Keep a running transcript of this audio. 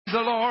the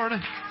Lord.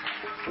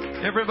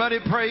 Everybody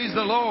praise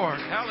the Lord.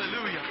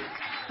 Hallelujah.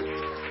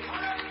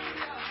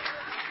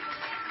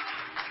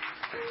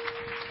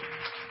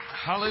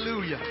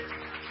 Hallelujah.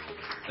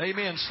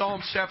 Amen.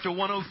 Psalms chapter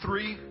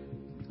 103.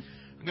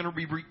 I'm going to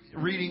be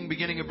reading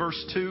beginning of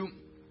verse 2.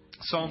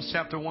 Psalms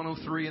chapter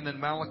 103 and then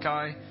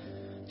Malachi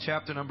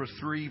chapter number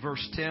 3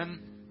 verse 10.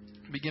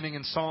 Beginning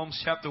in Psalms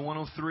chapter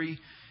 103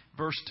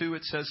 verse 2,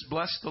 it says,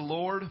 "Bless the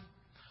Lord,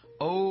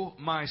 O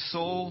my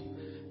soul,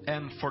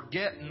 and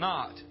forget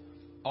not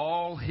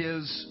all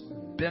His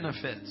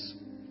benefits."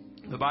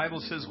 The Bible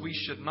says we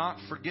should not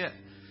forget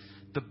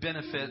the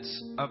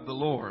benefits of the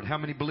Lord. How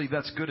many believe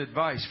that's good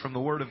advice from the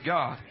Word of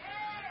God?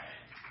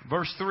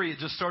 Verse 3, it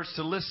just starts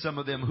to list some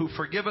of them. "Who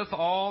forgiveth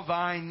all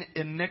thine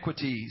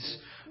iniquities,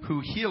 who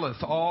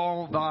healeth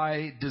all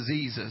thy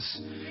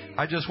diseases."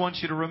 I just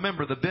want you to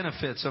remember the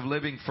benefits of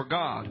living for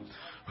God.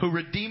 "Who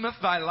redeemeth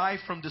thy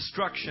life from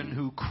destruction,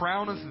 who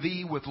crowneth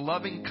thee with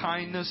loving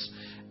kindness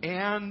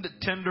and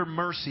tender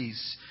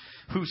mercies,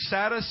 who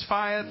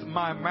satisfieth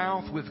my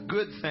mouth with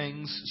good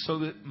things, so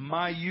that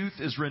my youth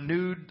is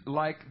renewed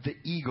like the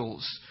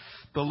eagles.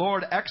 The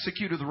Lord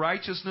executeth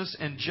righteousness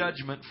and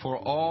judgment for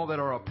all that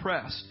are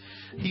oppressed.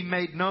 He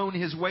made known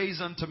His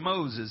ways unto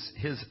Moses,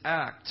 His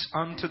acts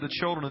unto the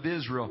children of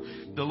Israel.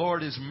 The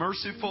Lord is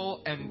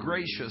merciful and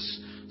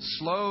gracious,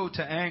 slow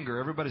to anger."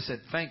 Everybody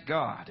said, "Thank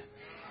God."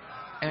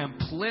 "And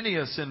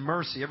plenteous in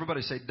mercy."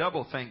 Everybody say,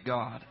 "Double thank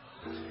God."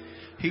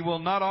 "He will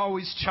not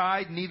always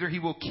chide, neither He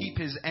will keep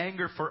His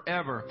anger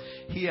forever.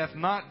 He hath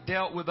not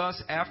dealt with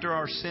us after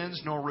our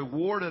sins, nor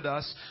rewarded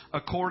us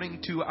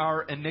according to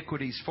our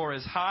iniquities. For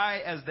as high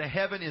as the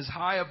heaven is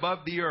high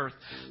above the earth,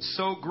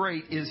 so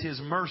great is His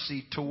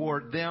mercy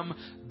toward them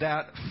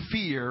that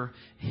fear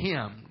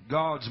Him."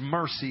 God's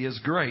mercy is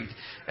great.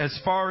 "As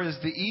far as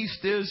the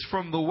east is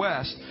from the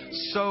west,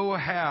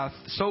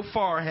 so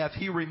far hath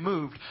He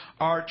removed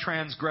our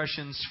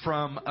transgressions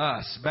from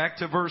us." Back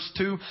to verse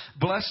 2.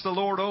 "Bless the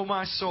Lord, O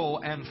my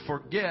soul, and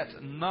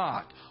forget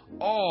not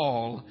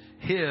all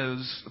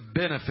His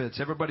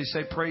benefits." Everybody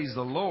say, "Praise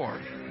the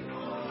Lord."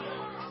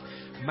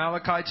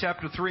 Malachi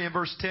chapter 3 and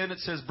verse 10, it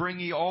says, "Bring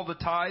ye all the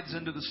tithes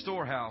into the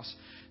storehouse,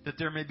 that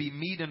there may be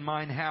meat in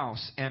mine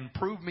house. And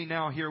prove me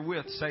now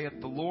herewith, saith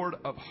the Lord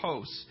of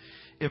hosts,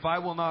 if I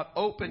will not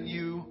open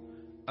you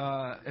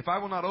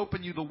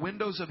the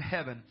windows of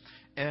heaven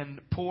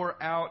and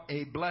pour out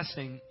a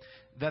blessing,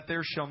 that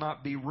there shall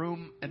not be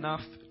room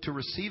enough to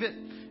receive it.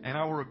 And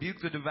I will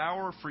rebuke the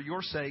devourer for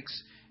your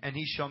sakes, and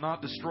he shall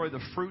not destroy the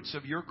fruits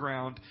of your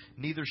ground,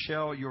 neither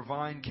shall your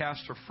vine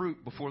cast her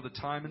fruit before the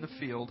time in the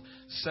field,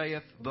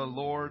 saith the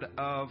Lord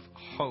of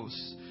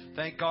hosts."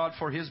 Thank God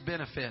for His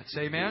benefits.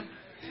 Amen.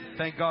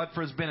 Thank God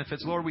for His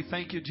benefits. Lord, we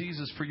thank You,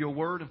 Jesus, for Your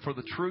Word and for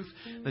the truth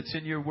that's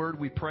in Your Word.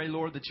 We pray,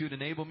 Lord, that You'd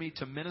enable me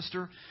to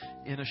minister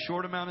in a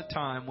short amount of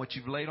time what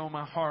You've laid on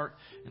my heart.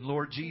 And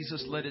Lord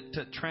Jesus, let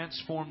it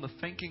transform the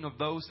thinking of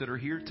those that are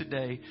here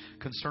today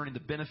concerning the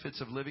benefits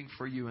of living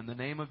for You. In the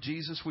name of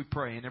Jesus we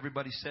pray. And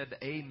everybody said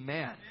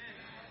amen.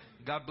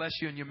 God bless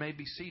you, and you may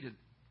be seated.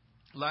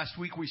 Last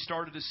week we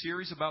started a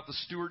series about the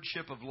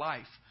stewardship of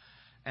life.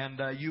 And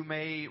you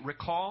may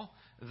recall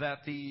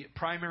that the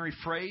primary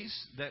phrase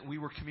that we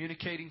were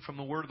communicating from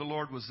the Word of the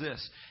Lord was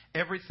this: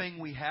 everything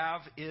we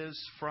have is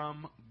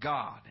from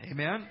God.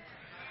 Amen?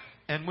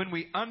 And when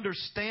we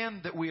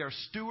understand that we are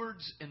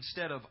stewards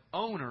instead of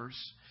owners,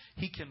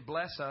 He can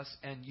bless us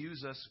and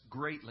use us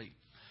greatly.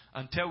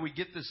 Until we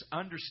get this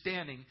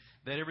understanding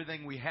that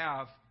everything we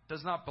have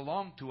does not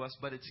belong to us,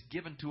 but it's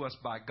given to us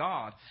by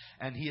God,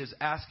 and He is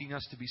asking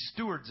us to be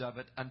stewards of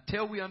it.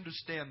 Until we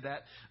understand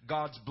that,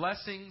 God's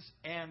blessings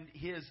and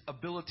His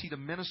ability to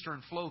minister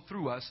and flow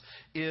through us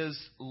is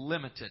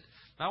limited.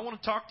 Now, I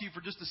want to talk to you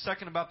for just a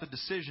second about the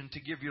decision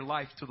to give your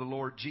life to the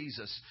Lord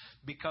Jesus,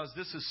 because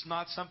this is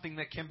not something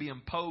that can be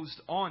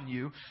imposed on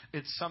you.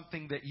 It's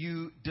something that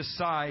you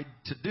decide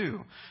to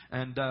do.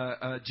 And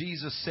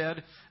Jesus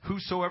said,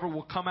 "Whosoever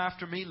will come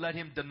after me, let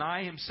him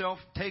deny himself,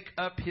 take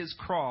up his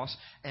cross,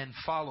 and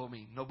follow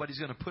me." Nobody's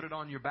going to put it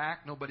on your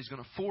back. Nobody's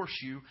going to force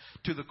you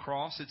to the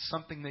cross. It's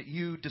something that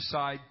you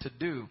decide to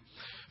do.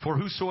 "For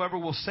whosoever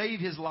will save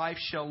his life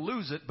shall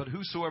lose it, but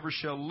whosoever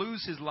shall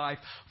lose his life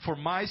for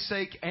my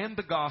sake and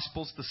the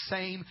gospel's, the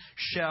same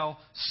shall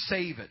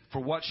save it. For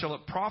what shall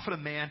it profit a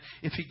man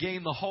if he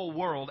gain the whole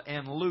world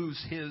and lose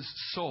his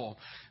soul?"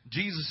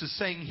 Jesus is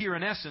saying here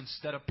in essence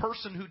that a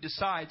person who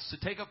decides to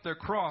take up their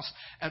cross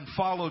and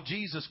follow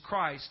Jesus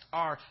Christ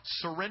are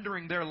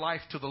surrendering their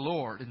life to the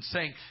Lord and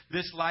saying,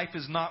 "This life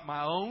is not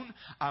my own.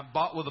 I'm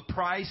bought with a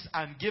price.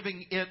 I'm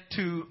giving it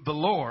to the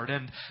Lord."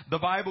 And the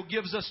Bible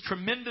gives us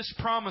tremendous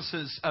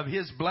promises of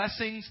His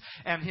blessings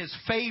and His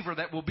favor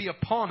that will be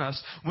upon us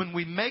when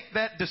we make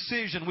that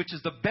decision, which which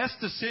is the best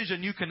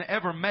decision you can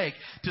ever make,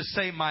 to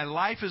say, my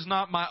life is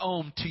not my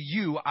own. To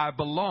you I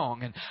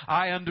belong. And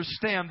I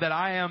understand that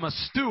I am a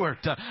steward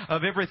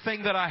of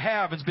everything that I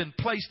have has been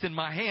placed in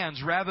my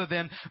hands rather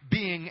than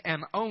being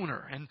an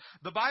owner. And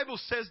the Bible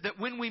says that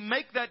when we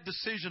make that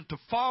decision to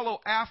follow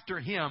after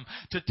Him,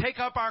 to take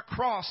up our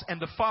cross and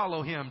to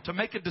follow Him, to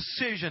make a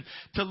decision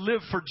to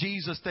live for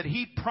Jesus, that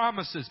He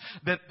promises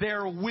that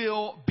there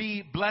will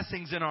be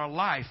blessings in our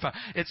life.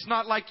 It's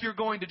not like you're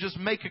going to just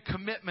make a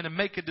commitment and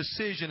make a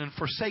decision and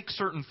forsake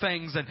certain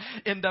things and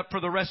end up for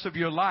the rest of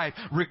your life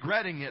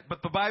regretting it.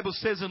 But the Bible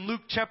says in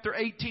Luke chapter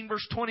 18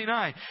 verse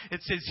 29,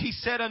 it says, He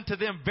said unto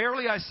them,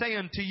 Verily I say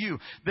unto you,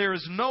 there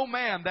is no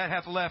man that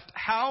hath left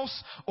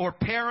house or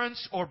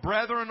parents or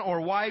brethren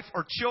or wife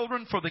or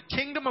children for the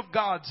kingdom of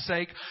God's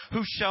sake,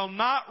 who shall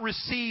not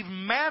receive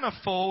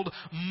manifold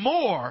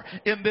more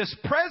in this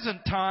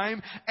present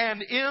time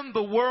and in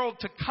the world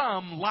to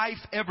come life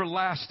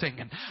everlasting.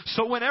 And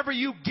so whenever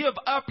you give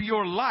up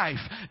your life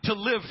to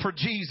live for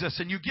Jesus,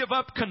 and you give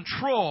up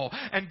control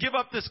and give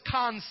up this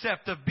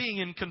concept of being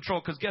in control,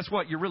 because guess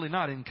what? You're really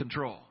not in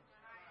control.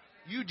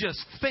 You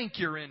just think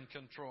you're in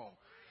control.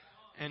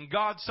 And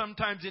God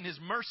sometimes in His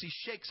mercy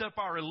shakes up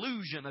our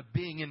illusion of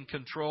being in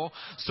control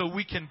so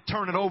we can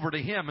turn it over to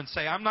Him and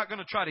say, I'm not going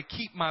to try to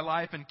keep my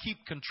life and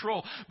keep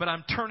control, but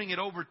I'm turning it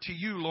over to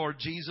You, Lord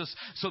Jesus,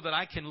 so that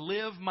I can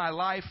live my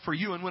life for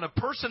You. And when a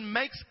person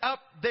makes up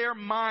their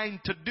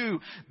mind to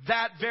do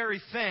that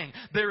very thing,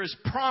 there is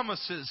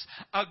promises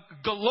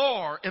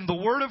galore in the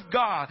Word of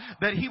God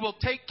that He will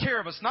take care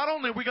of us. Not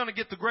only are we going to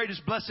get the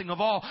greatest blessing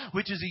of all,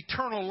 which is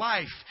eternal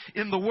life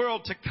in the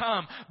world to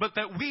come, but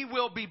that we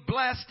will be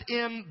blessed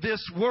in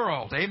this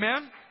world.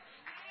 Amen?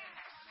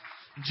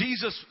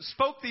 Jesus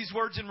spoke these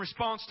words in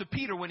response to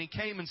Peter when he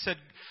came and said,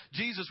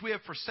 Jesus, we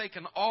have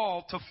forsaken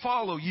all to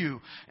follow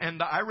You.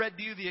 And I read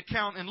to you the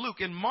account in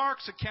Luke. In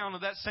Mark's account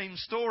of that same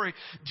story,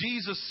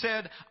 Jesus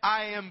said,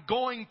 I am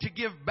going to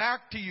give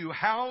back to you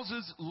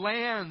houses,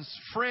 lands,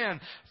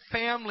 friend,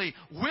 family,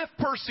 with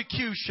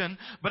persecution,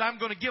 but I'm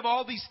going to give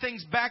all these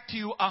things back to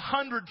you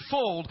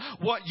 100-fold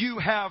what you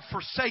have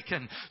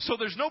forsaken. So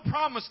there's no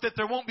promise that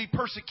there won't be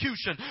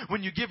persecution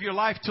when you give your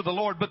life to the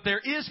Lord, but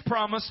there is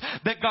promise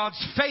that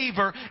God's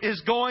favor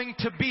is going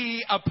to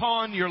be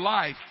upon your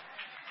life.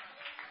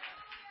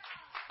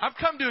 I've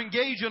come to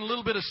engage in a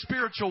little bit of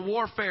spiritual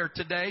warfare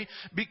today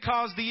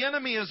because the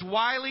enemy is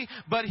wily,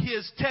 but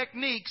his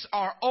techniques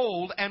are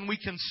old, and we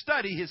can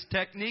study his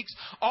techniques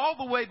all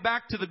the way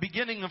back to the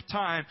beginning of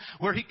time,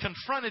 where he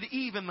confronted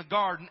Eve in the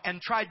garden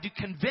and tried to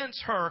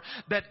convince her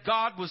that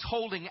God was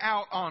holding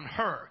out on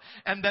her,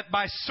 and that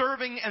by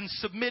serving and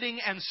submitting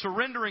and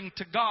surrendering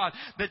to God,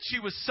 that she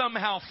was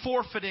somehow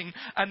forfeiting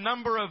a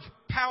number of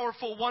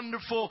powerful,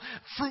 wonderful,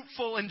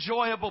 fruitful,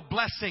 enjoyable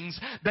blessings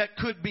that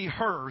could be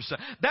hers.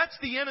 That's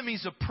the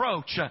enemy's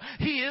approach.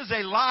 He is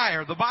a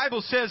liar. The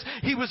Bible says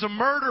he was a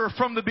murderer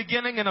from the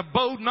beginning and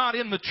abode not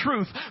in the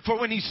truth. For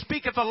when he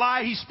speaketh a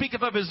lie, he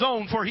speaketh of his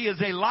own. For he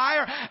is a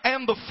liar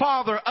and the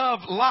father of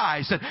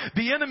lies.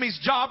 The enemy's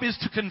job is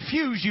to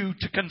confuse you,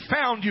 to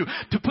confound you,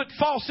 to put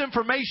false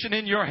information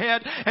in your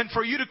head, and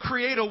for you to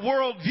create a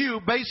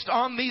worldview based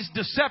on these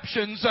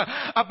deceptions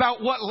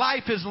about what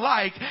life is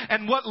like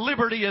and what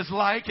liberty is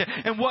like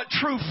and what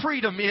true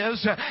freedom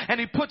is. And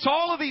he puts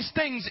all of these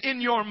things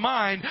in your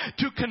mind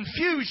to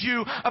confuse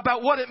you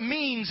about what it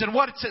means and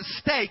what's at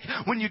stake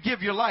when you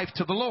give your life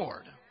to the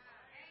Lord.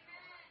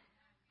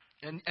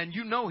 And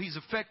you know he's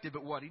effective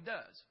at what he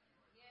does.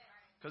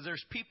 Because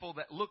there's people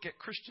that look at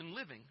Christian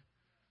living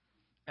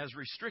as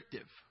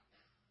restrictive.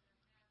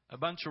 A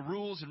bunch of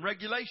rules and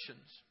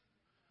regulations.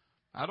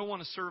 I don't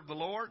want to serve the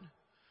Lord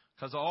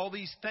because of all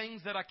these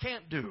things that I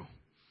can't do.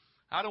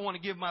 I don't want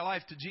to give my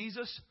life to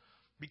Jesus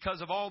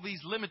because of all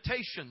these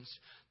limitations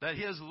that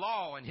His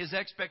law and His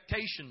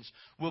expectations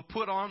will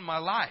put on my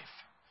life.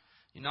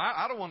 You know,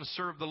 I don't want to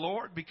serve the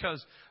Lord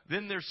because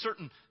then there's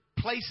certain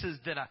places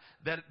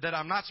that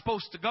I'm not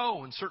supposed to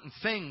go, and certain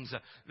things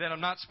that I'm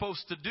not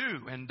supposed to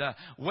do, and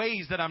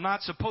ways that I'm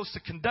not supposed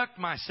to conduct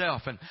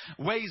myself, and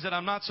ways that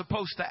I'm not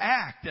supposed to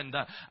act, and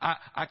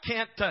I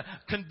can't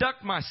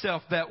conduct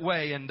myself that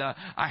way, and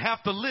I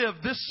have to live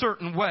this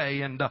certain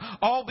way, and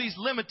all these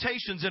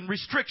limitations and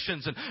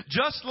restrictions. And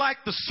just like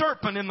the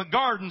serpent in the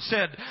garden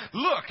said,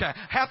 look,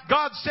 hath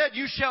God said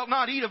you shall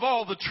not eat of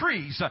all the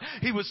trees?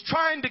 He was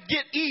trying to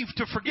get Eve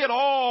to forget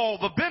all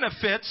the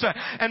benefits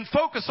and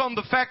focus on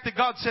the fact that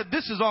God said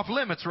this is off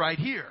limits right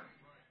here.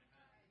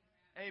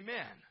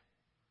 Amen.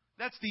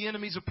 That's the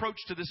enemy's approach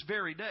to this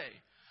very day.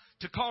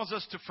 To cause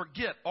us to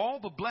forget all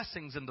the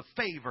blessings and the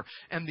favor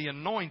and the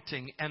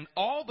anointing and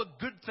all the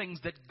good things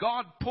that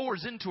God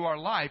pours into our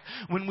life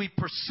when we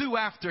pursue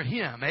after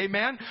Him.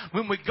 Amen?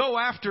 When we go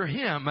after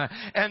Him.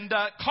 And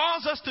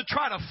cause us to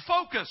try to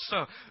focus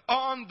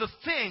on the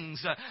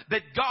things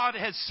that God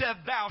has said,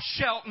 thou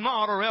shalt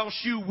not, or else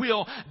you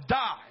will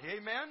die.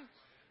 Amen?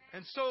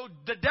 And so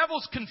the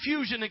devil's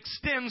confusion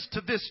extends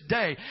to this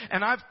day.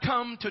 And I've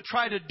come to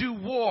try to do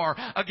war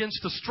against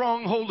the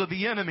stronghold of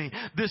the enemy.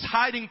 This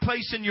hiding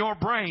place in your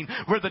brain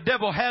where the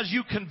devil has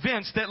you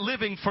convinced that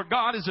living for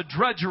God is a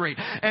drudgery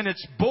and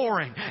it's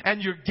boring.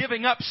 And you're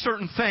giving up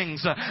certain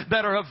things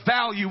that are of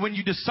value when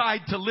you decide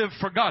to live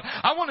for God.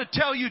 I want to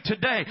tell you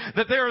today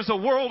that there is a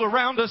world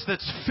around us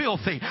that's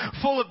filthy,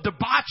 full of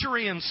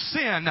debauchery and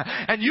sin.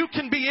 And you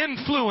can be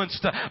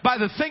influenced by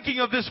the thinking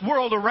of this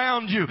world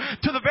around you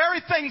to the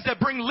very things that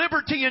bring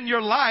liberty in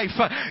your life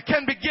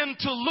can begin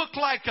to look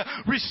like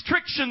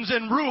restrictions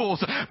and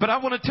rules. But I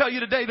want to tell you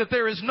today that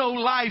there is no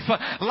life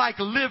like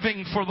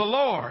living for the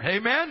Lord.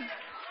 Amen?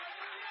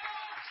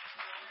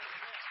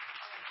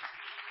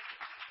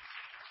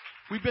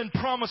 We've been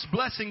promised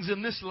blessings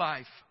in this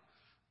life,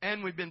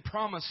 and we've been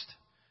promised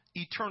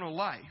eternal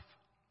life.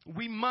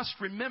 We must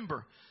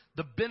remember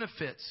the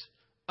benefits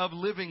of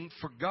living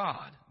for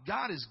God.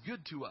 God is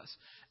good to us,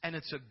 and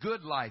it's a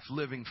good life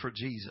living for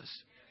Jesus.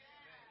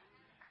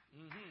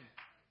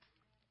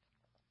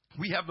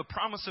 We have the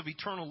promise of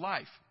eternal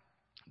life.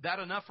 That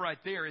enough right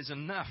there is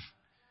enough.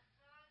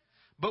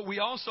 But we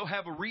also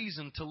have a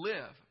reason to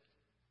live.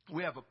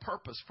 We have a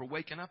purpose for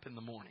waking up in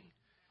the morning.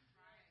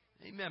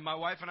 Amen. My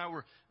wife and I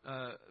were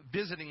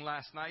visiting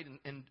last night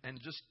and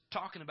just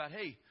talking about,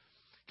 hey,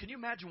 can you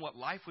imagine what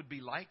life would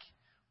be like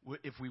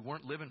if we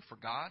weren't living for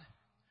God?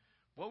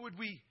 What would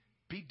we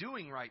be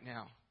doing right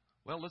now?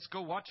 Well, let's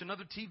go watch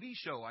another TV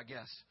show, I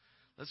guess.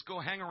 Let's go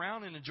hang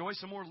around and enjoy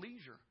some more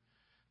leisure.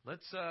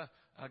 Let's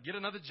get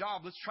another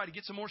job. Let's try to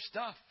get some more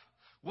stuff.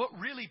 What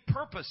really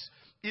purpose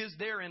is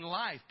there in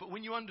life? But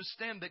when you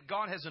understand that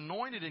God has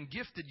anointed and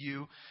gifted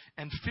you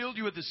and filled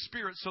you with His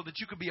Spirit so that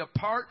you could be a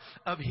part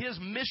of His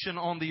mission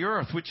on the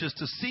earth, which is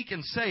to seek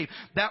and save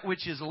that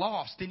which is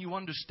lost, then you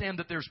understand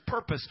that there's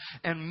purpose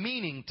and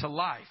meaning to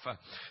life.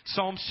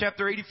 Psalms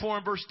chapter 84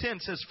 and verse 10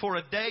 says, "For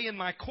a day in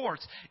my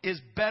courts is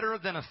better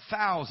than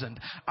 1,000.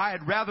 I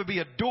had rather be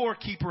a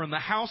doorkeeper in the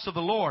house of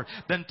the Lord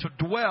than to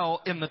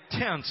dwell in the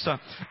tents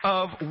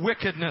of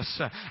wickedness."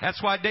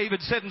 That's why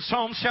David said in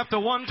Psalms chapter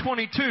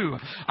 122,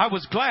 "I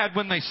was glad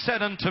when they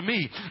said unto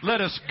me, let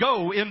us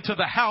go into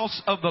the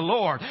house of the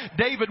Lord."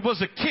 David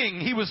was a king.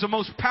 He was the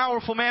most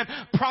powerful man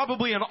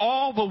probably in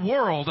all the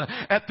world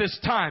at this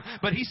time.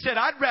 But he said,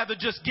 I'd rather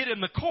just get in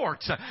the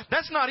courts.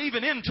 That's not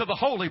even into the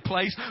holy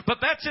place,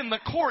 but that's in the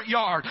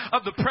courtyard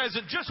of the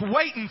presence, just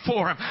waiting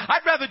for Him.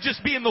 I'd rather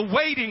just be in the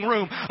waiting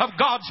room of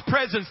God's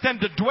presence than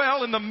to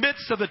dwell in the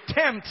midst of the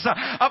tents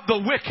of the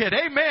wicked.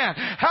 Amen.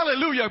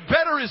 Hallelujah.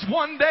 Better is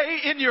one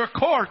day in your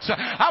courts.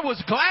 I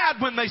was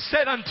glad when they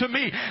said unto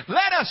me,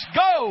 let us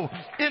go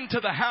into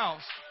the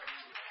house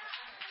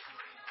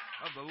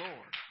of the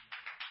Lord.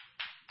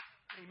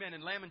 Amen.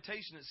 In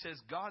Lamentation it says,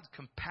 God's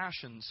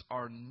compassions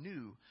are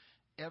new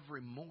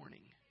every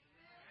morning.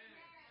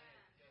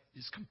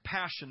 His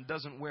compassion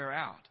doesn't wear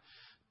out.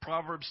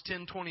 Proverbs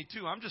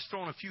 10:22. I'm just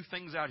throwing a few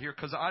things out here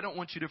because I don't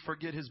want you to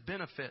forget His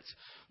benefits.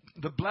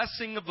 The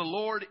blessing of the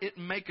Lord, it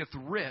maketh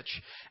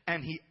rich,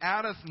 and He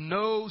addeth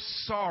no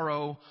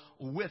sorrow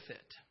with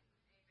it.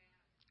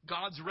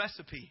 God's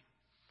recipe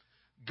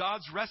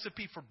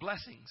for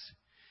blessings,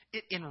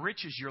 it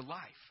enriches your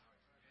life.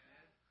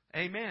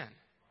 Amen.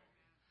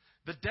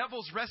 The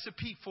devil's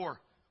recipe for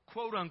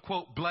quote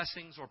unquote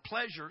blessings or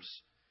pleasures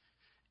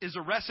is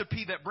a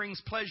recipe that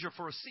brings pleasure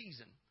for a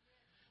season.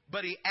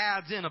 But he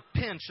adds in a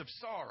pinch of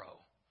sorrow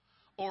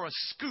or a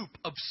scoop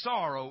of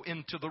sorrow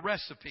into the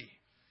recipe.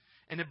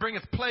 And it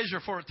bringeth pleasure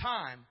for a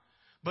time,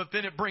 but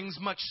then it brings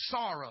much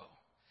sorrow.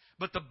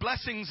 But the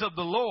blessings of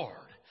the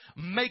Lord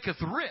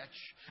maketh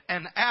rich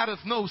and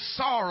addeth no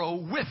sorrow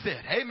with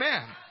it.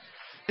 Amen.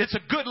 It's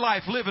a good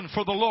life living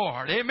for the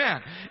Lord.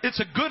 Amen. It's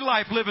a good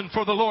life living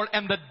for the Lord.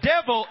 And the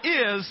devil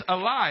is a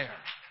liar.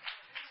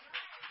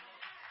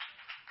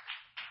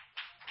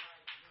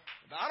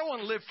 I don't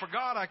want to live for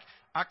God.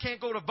 I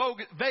can't go to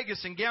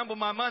Vegas and gamble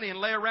my money and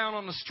lay around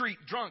on the street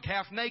drunk,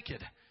 half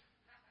naked.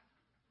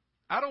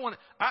 I don't want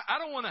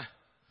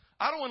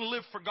to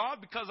live for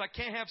God because I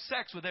can't have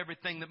sex with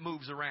everything that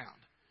moves around.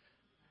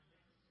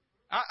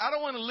 I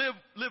don't want to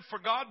live for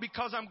God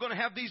because I'm going to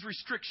have these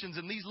restrictions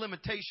and these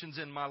limitations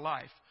in my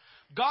life.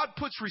 God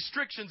puts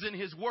restrictions in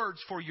His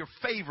words for your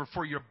favor,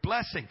 for your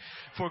blessing,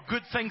 for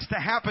good things to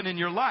happen in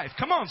your life.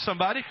 Come on,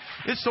 somebody.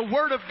 It's the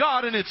Word of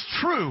God and it's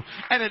true.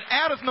 And it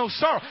addeth no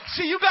sorrow.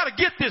 See, you got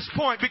to get this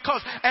point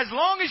because as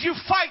long as you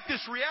fight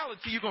this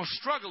reality, you're going to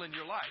struggle in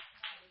your life.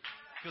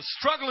 You'll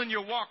struggle in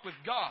your walk with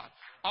God.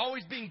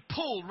 Always being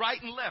pulled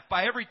right and left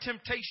by every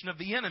temptation of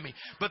the enemy.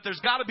 But there's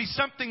got to be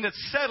something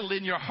that's settled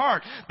in your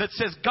heart that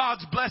says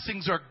God's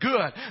blessings are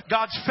good.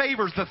 God's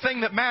favor is the thing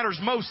that matters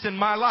most in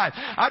my life.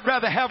 I'd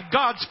rather have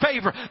God's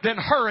favor than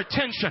her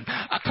attention.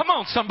 Come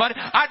on, somebody.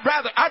 I'd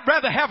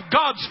rather have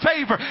God's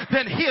favor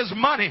than His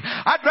money.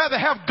 I'd rather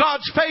have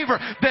God's favor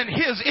than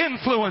His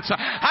influence.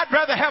 I'd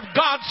rather have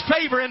God's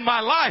favor in my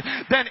life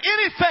than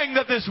anything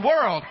that this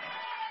world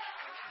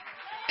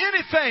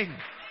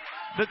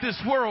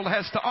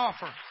has to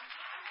offer.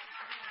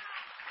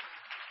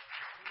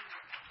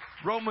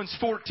 Romans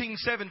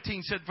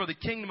 14:17 said, for the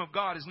kingdom of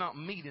God is not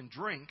meat and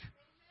drink.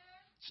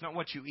 It's not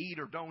what you eat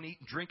or don't eat,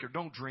 drink or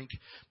don't drink,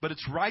 but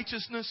it's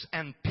righteousness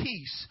and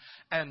peace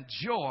and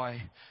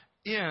joy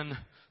in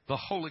the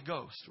Holy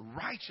Ghost.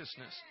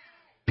 Righteousness,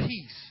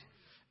 peace,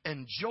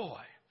 and joy.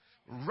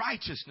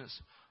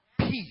 Righteousness,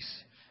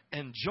 peace,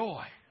 and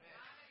joy.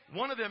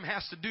 One of them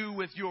has to do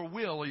with your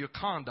will or your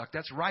conduct.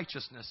 That's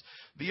righteousness.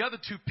 The other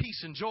two,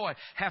 peace and joy,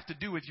 have to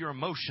do with your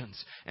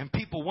emotions. And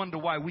people wonder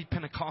why we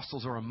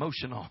Pentecostals are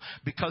emotional.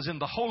 Because in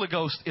the Holy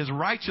Ghost is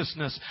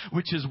righteousness,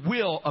 which is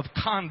will of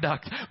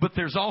conduct. But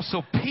there's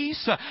also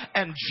peace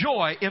and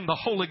joy in the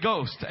Holy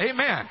Ghost.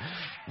 Amen.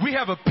 We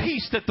have a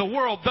peace that the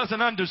world doesn't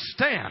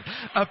understand.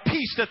 A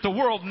peace that the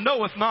world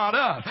knoweth not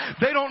of.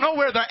 They don't know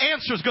where their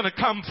answer is going to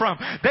come from.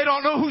 They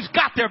don't know who's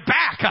got their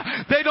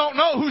back. They don't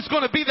know who's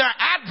going to be their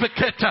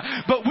advocate.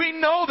 But we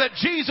know that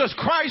Jesus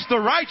Christ the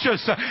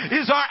righteous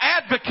is our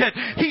advocate.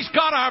 He's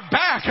got our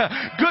back.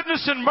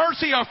 Goodness and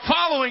mercy are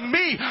following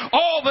me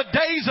all the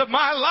days of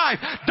my life.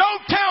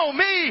 Don't tell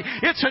me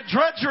it's a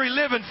drudgery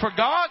living for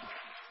God.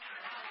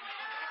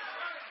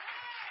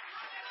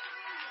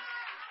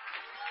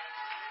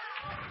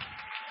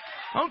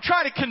 Don't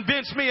try to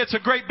convince me it's a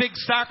great big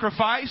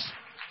sacrifice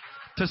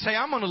to say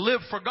I'm going to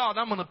live for God.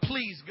 I'm going to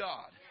please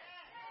God.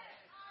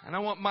 And I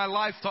want my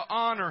life to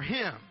honor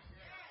Him.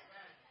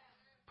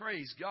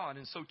 Praise God.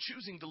 And so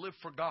choosing to live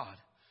for God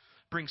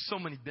brings so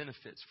many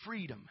benefits.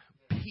 Freedom,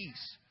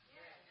 peace,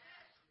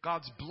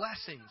 God's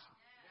blessings,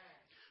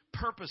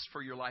 purpose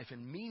for your life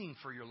and meaning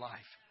for your life.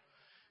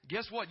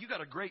 Guess what? You got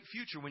a great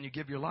future when you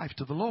give your life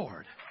to the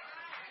Lord.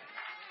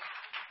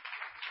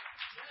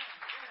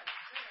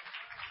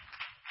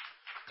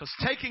 Because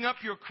taking up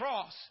your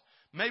cross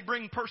may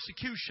bring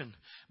persecution,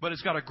 but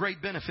it's got a great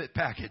benefit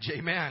package.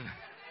 Amen.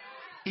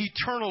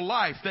 Eternal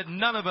life that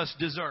none of us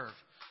deserve.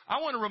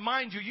 I want to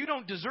remind you, you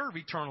don't deserve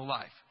eternal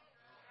life.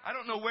 I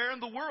don't know where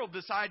in the world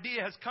this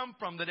idea has come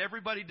from that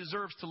everybody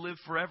deserves to live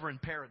forever in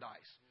paradise,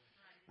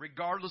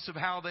 regardless of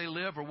how they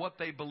live or what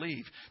they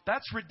believe.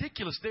 That's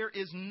ridiculous. There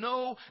is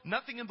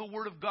nothing in the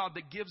Word of God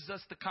that gives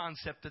us the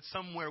concept that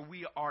somewhere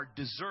we are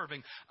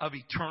deserving of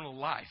eternal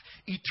life.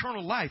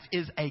 Eternal life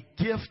is a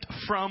gift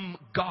from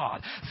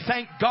God.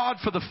 Thank God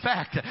for the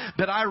fact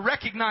that I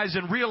recognize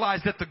and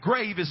realize that the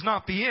grave is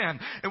not the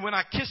end. And when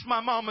I kiss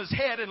my mama's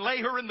head and lay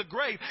her in the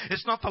grave,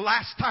 it's not the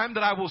last time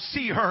that I will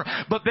see her,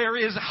 but there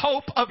is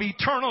hope of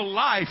eternal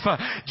life.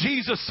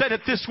 Jesus said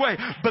it this way,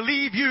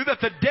 believe you that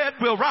the dead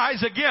will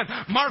rise again?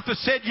 Martha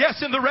said,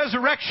 yes, in the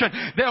resurrection,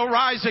 they'll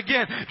rise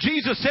again.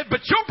 Jesus said,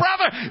 but your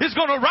brother is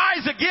going to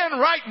rise again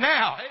right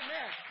now.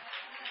 Amen.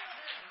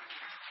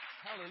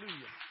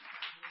 Hallelujah.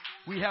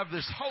 We have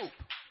this hope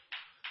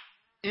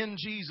in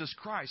Jesus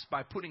Christ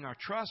by putting our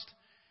trust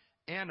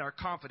and our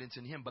confidence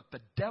in Him. But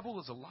the devil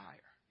is a liar.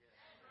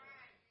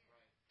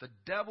 The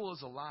devil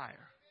is a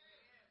liar.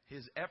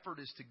 His effort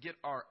is to get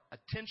our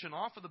attention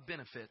off of the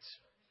benefits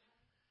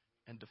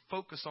and to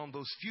focus on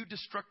those few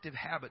destructive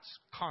habits,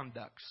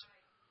 conducts,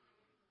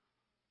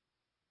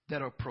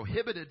 that are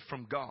prohibited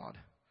from God,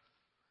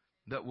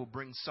 that will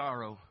bring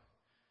sorrow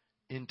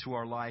into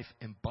our life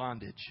and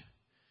bondage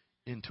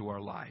into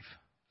our life.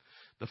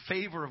 The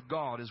favor of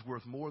God is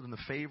worth more than the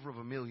favor of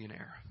a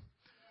millionaire.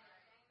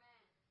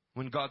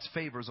 When God's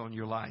favor is on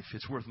your life,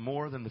 it's worth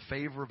more than the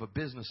favor of a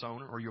business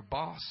owner or your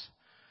boss.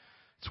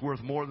 It's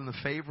worth more than the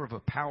favor of a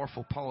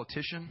powerful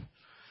politician.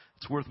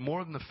 It's worth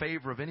more than the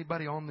favor of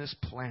anybody on this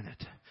planet.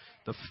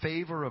 The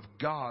favor of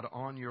God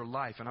on your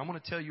life. And I'm going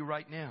to tell you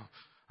right now,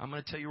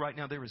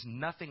 there is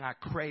nothing I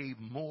crave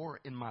more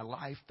in my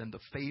life than the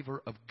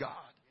favor of God.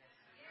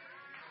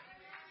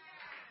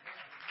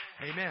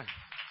 Amen.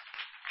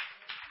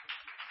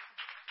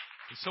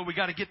 And so we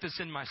got to get this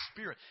in my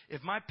spirit.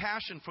 If my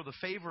passion for the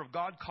favor of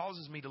God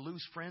causes me to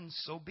lose friends,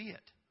 so be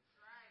it.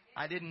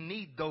 I didn't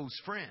need those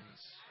friends.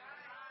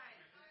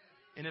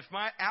 And if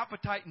my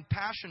appetite and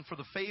passion for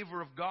the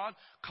favor of God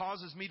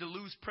causes me to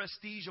lose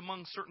prestige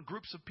among certain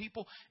groups of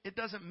people, it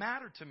doesn't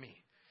matter to me.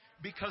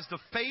 Because the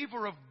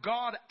favor of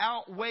God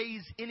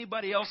outweighs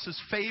anybody else's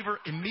favor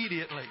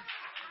immediately.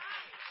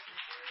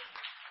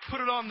 Put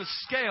it on the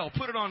scale.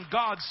 Put it on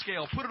God's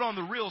scale. Put it on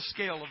the real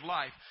scale of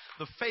life.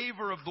 The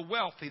favor of the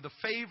wealthy, the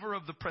favor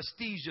of the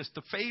prestigious,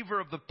 the favor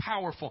of the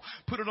powerful.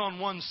 Put it on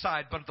one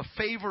side, but the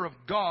favor of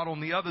God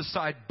on the other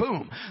side,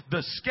 boom.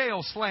 The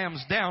scale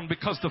slams down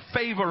because the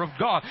favor of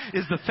God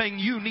is the thing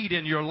you need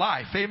in your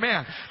life.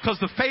 Amen. Because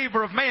the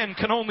favor of man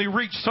can only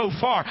reach so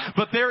far.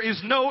 But there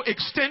is no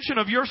extension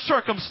of your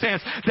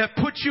circumstance that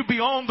puts you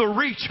beyond the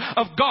reach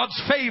of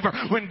God's favor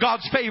when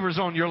God's favor is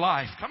on your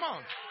life. Come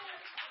on.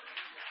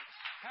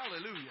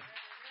 Hallelujah.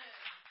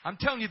 I'm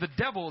telling you, the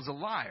devil is a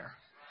liar.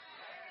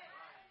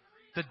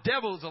 The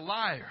devil is a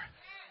liar.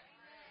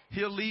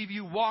 He'll leave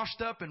you washed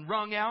up and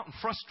wrung out and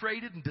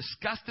frustrated and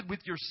disgusted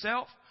with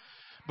yourself.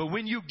 But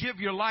when you give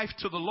your life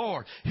to the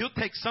Lord, He'll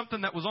take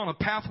something that was on a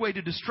pathway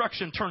to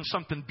destruction, turn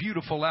something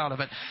beautiful out of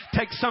it.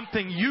 Take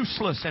something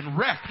useless and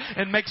wrecked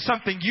and make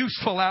something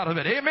useful out of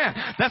it. Amen.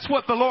 That's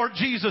what the Lord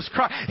Jesus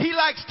Christ, He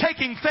likes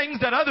taking things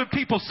that other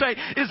people say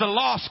is a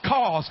lost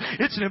cause.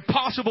 It's an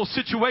impossible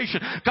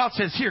situation. God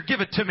says, here,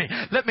 give it to me.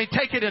 Let me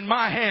take it in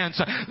my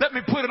hands. Let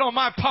me put it on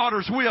my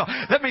potter's wheel.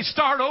 Let me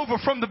start over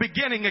from the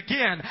beginning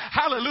again.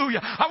 Hallelujah.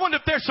 I wonder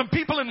if there's some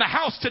people in the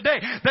house today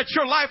that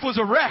your life was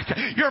a wreck.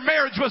 Your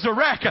marriage was a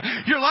wreck.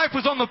 Your life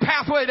was on the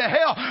pathway to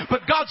hell.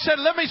 But God said,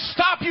 let me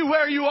stop you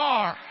where you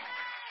are.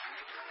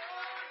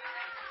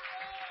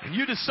 And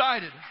you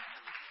decided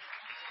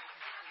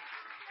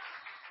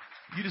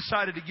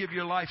to give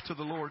your life to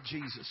the Lord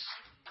Jesus.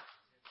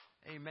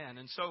 Amen.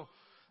 And so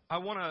I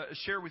want to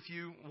share with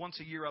you, once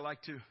a year I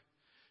like to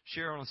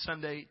share on a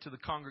Sunday to the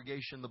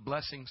congregation the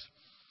blessings,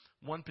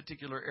 one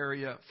particular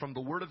area from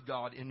the Word of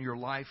God in your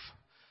life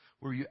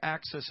where you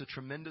access a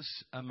tremendous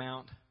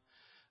amount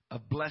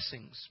of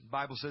blessings. The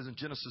Bible says in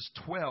Genesis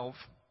 12,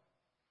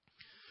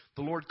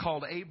 the Lord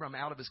called Abram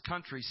out of his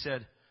country,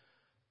 said,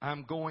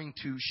 I'm going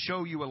to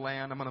show you a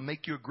land. I'm going to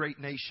make you a great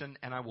nation,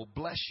 and I will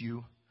bless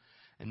you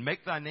and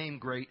make thy name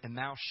great, and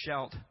thou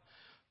shalt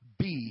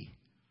be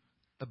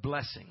a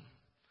blessing.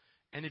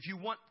 And if you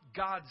want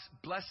God's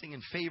blessing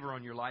and favor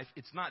on your life,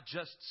 it's not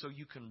just so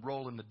you can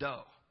roll in the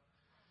dough.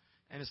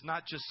 And it's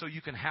not just so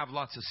you can have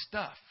lots of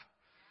stuff.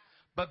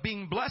 But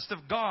being blessed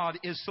of God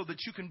is so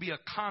that you can be a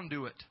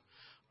conduit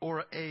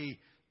or a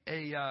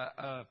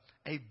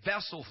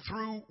vessel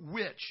through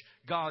which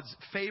God's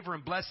favor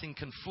and blessing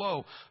can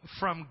flow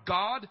from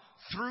God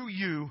through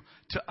you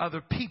to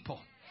other people.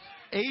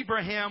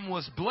 Abraham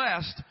was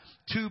blessed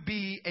to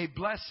be a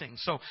blessing.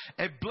 So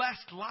a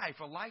blessed life,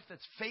 a life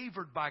that's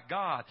favored by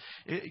God,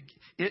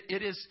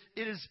 it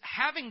is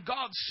having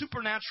God's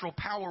supernatural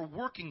power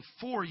working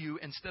for you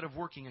instead of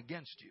working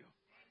against you.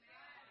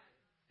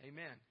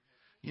 Amen.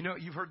 You know,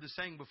 you've heard the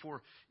saying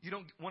before, you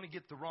don't want to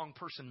get the wrong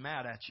person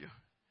mad at you.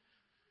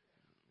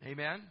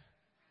 Amen.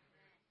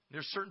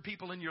 There's certain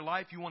people in your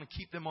life, you want to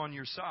keep them on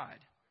your side.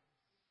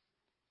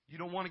 You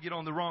don't want to get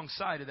on the wrong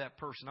side of that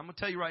person. I'm going to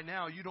tell you right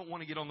now, you don't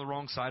want to get on the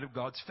wrong side of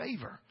God's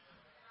favor.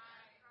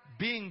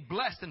 Being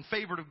blessed and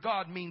favored of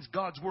God means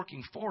God's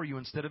working for you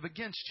instead of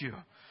against you.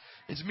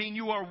 It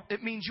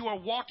means you are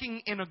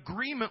walking in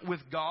agreement with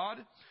God.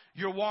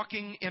 You're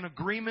walking in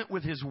agreement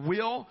with His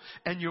will,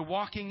 and you're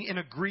walking in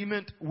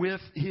agreement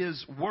with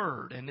His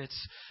Word. And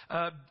it's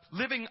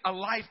living a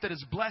life that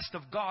is blessed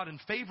of God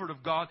and favored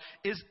of God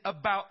is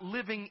about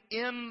living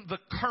in the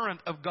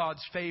current of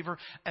God's favor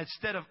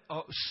instead of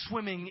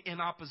swimming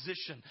in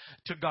opposition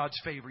to God's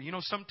favor. You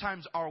know,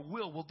 sometimes our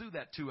will do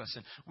that to us,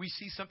 and we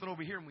see something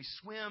over here and we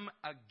swim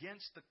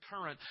against the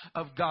current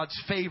of God's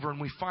favor, and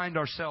we find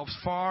ourselves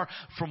far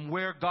from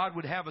where God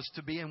would have us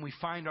to be, and we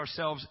find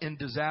ourselves in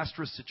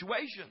disastrous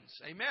situations.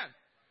 Amen.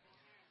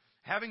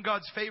 Having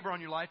God's favor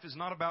on your life is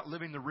not about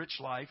living the rich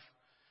life.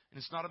 And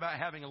it's not about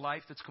having a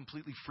life that's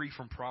completely free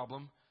from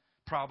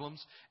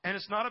problems. And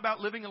it's not about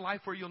living a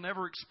life where you'll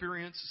never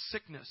experience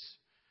sickness.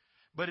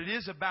 But it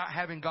is about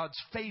having God's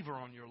favor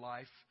on your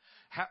life.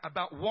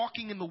 About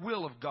walking in the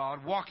will of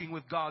God, walking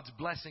with God's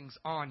blessings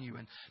on you.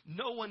 And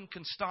no one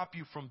can stop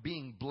you from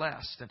being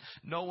blessed. And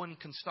no one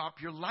can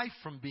stop your life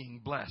from being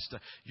blessed.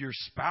 Your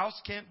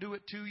spouse can't do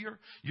it to you.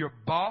 Your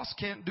boss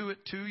can't do it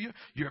to you.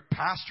 Your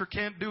pastor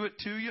can't do it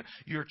to you.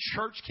 Your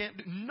church can't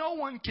do it. No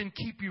one can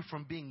keep you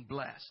from being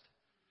blessed.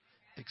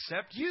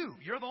 Except you.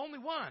 You're the only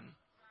one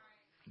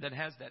that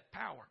has that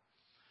power.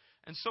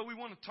 And so we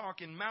want to talk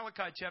in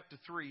Malachi chapter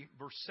 3,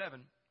 verse 7,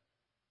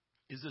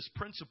 is this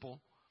principle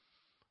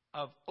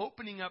of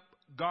opening up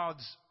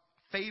God's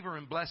favor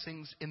and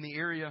blessings in the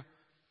area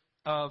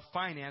of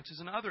finances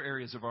and other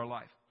areas of our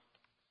life.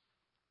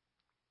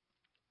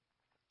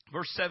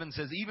 Verse 7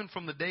 says, even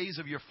from the days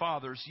of your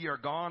fathers ye are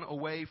gone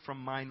away from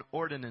mine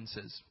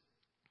ordinances,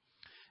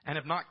 and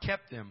have not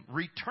kept them.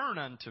 Return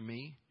unto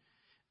me,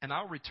 and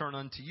I'll return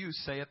unto you,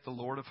 saith the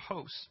Lord of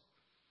hosts.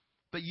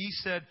 But ye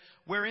said,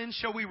 wherein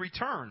shall we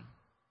return?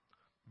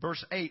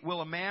 Verse 8,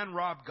 will a man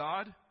rob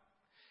God?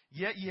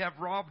 Yet ye have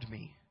robbed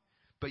me.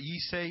 But ye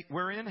say,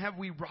 wherein have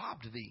we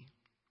robbed thee?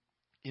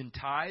 In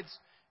tithes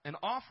and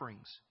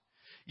offerings.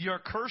 Ye are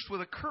cursed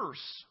with a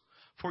curse,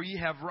 for ye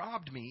have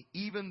robbed me,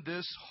 even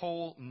this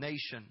whole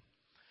nation.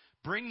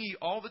 Bring ye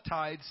all the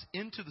tithes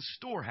into the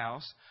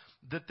storehouse,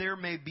 that there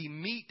may be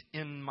meat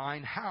in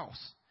mine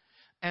house.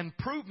 And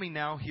prove me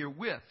now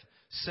herewith,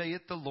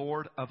 saith the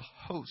Lord of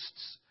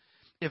hosts,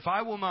 if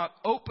I will not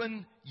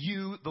open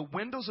you the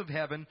windows of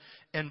heaven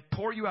and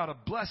pour you out a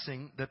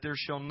blessing, that there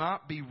shall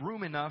not be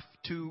room enough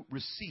to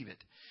receive it.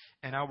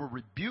 And I will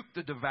rebuke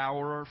the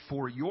devourer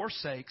for your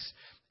sakes,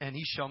 and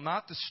he shall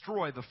not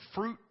destroy the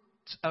fruit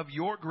of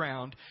your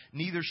ground,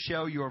 neither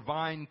shall your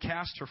vine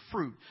cast her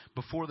fruit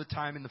before the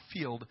time in the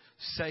field,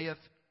 saith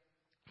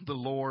the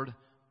Lord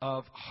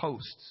of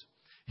hosts.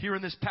 Here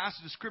in this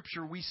passage of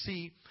Scripture, we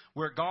see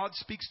where God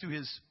speaks to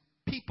His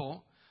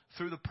people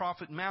through the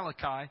prophet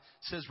Malachi,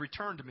 says,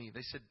 return to me.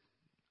 They said,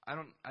 I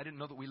didn't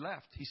know that we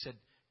left. He said,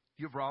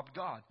 you've robbed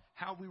God.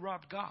 How have we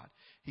robbed God?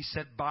 He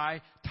said,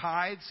 by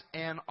tithes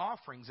and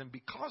offerings. And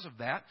because of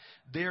that,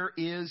 there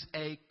is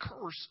a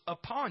curse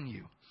upon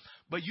you.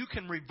 But you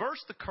can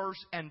reverse the curse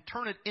and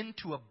turn it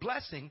into a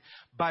blessing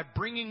by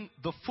bringing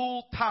the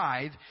full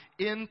tithe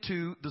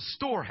into the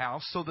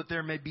storehouse so that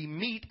there may be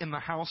meat in the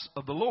house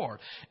of the Lord.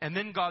 And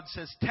then God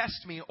says,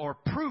 test me or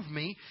prove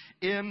me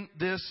in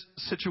this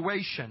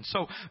situation.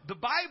 So the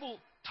Bible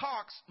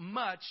talks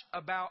much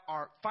about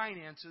our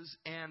finances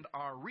and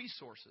our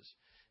resources.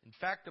 In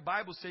fact, the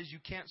Bible says you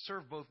can't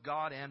serve both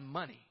God and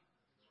money.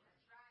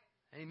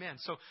 Amen.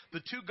 So the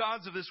two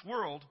gods of this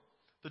world,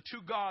 the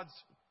two gods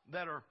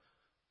that are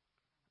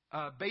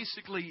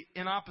basically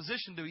in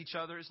opposition to each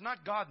other, is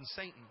not God and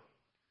Satan.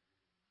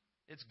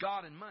 It's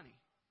God and money.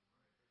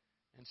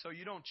 And so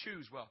you don't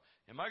choose, well,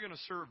 am I going to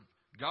serve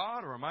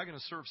God or am I going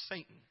to serve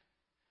Satan?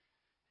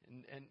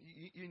 And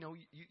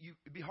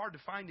it'd be hard to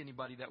find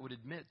anybody that would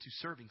admit to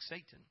serving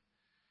Satan.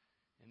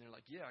 And they're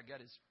like, yeah,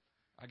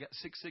 I got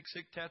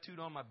 666 tattooed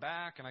on my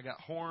back, and I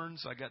got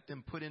horns. I got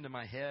them put into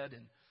my head,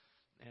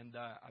 and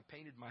I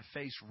painted my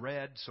face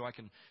red so I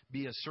can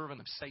be a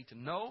servant of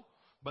Satan. No,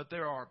 but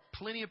there are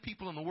plenty of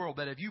people in the world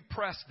that if you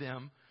pressed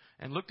them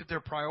and looked at their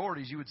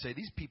priorities, you would say,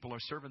 these people are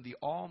serving the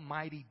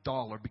almighty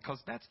dollar, because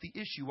that's the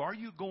issue. Are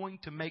you going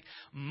to make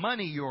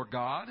money your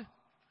God,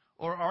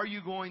 or are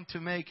you going to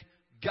make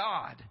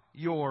God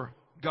your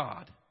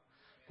God?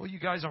 Well, you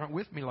guys aren't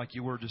with me like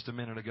you were just a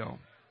minute ago.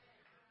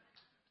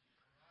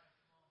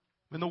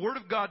 In the Word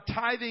of God,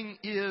 tithing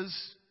is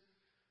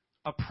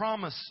a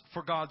promise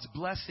for God's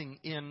blessing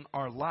in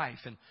our life.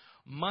 And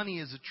money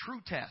is a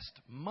true test.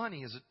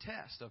 Money is a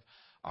test of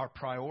our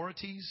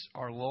priorities,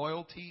 our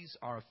loyalties,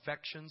 our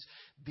affections.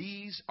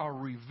 These are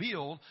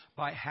revealed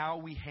by how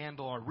we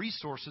handle our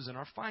resources and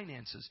our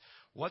finances.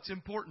 What's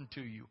important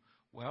to you?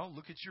 Well,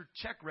 look at your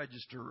check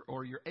register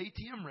or your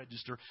ATM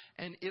register,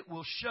 and it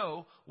will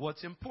show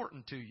what's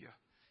important to you.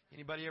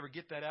 Anybody ever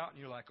get that out and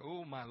you're like,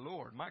 oh, my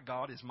Lord, my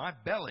God is my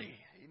belly.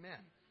 Amen.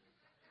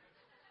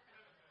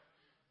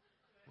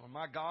 Or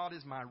my God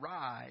is my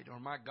ride, or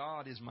my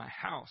God is my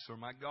house, or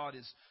my God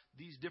is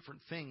these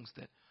different things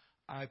that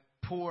I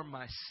pour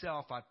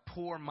myself, I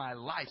pour my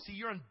life. See,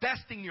 you're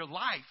investing your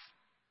life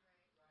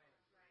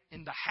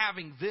into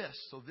having this,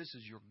 so this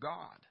is your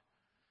God.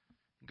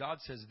 God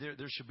says there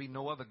should be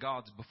no other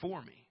gods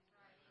before me.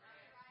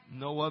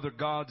 No other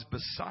gods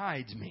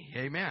besides me.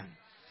 Amen.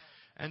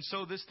 And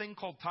so this thing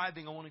called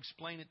tithing, I want to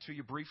explain it to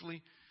you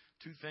briefly.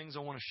 Two things I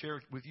want to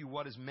share with you: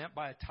 what is meant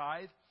by a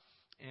tithe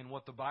and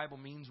what the Bible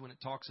means when it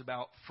talks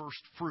about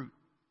first fruit.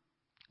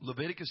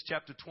 Leviticus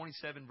chapter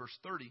 27 verse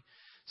 30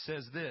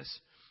 says this: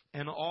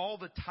 and all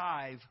the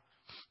tithe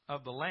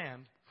of the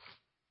land,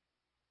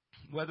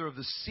 whether of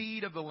the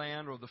seed of the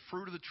land or the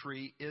fruit of the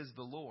tree, is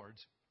the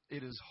Lord's.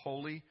 It is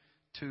holy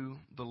to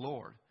the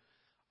Lord.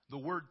 The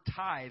word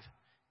tithe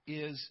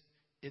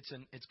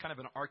it's kind of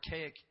an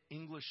archaic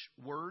English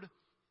word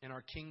in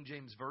our King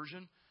James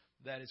Version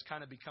that has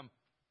kind of become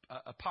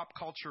a pop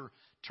culture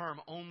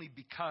term only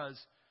because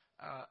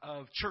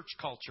of church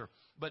culture.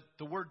 But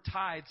the word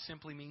tithe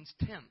simply means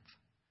tenth.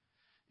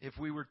 If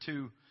we were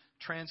to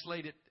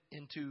translate it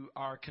into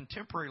our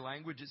contemporary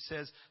language, it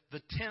says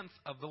the tenth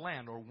of the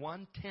land, or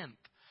 1/10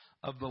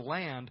 of the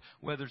land,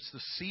 whether it's the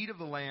seed of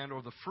the land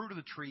or the fruit of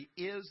the tree,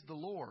 is the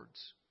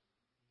Lord's.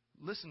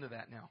 Listen to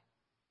that now.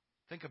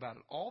 Think about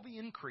it. All the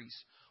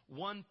increase,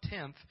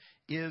 1/10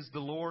 is the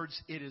Lord's.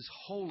 It is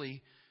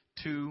holy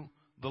to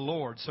the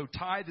Lord. So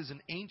tithe is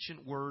an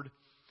ancient word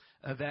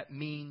that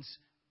means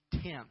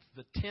tenth.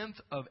 The tenth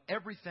of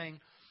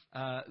everything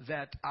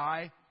that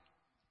I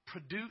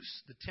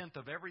produce, the tenth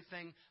of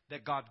everything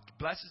that God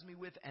blesses me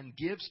with and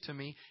gives to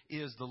me,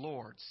 is the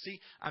Lord. See,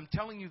 I'm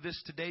telling you this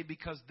today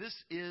because this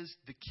is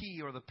the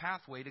key or the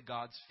pathway to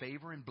God's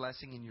favor and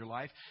blessing in your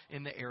life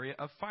in the area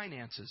of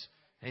finances.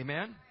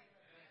 Amen?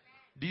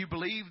 Do you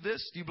believe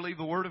this? Do you believe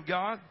the Word of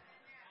God?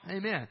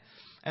 Amen.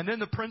 And then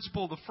the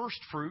principle of the first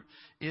fruit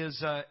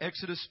is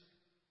Exodus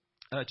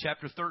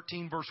chapter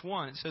 13, verse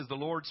 1. It says, the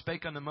Lord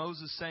spake unto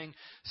Moses, saying,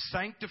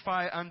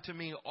 sanctify unto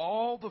me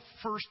all the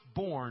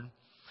firstborn,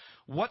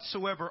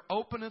 whatsoever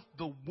openeth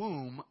the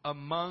womb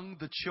among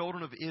the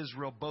children of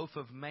Israel, both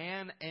of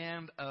man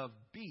and of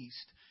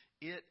beast,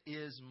 it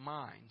is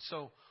mine.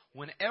 So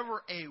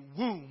whenever a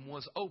womb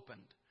was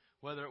opened,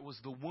 whether it was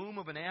the womb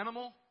of an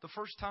animal the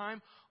first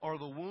time or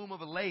the womb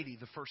of a lady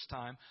the first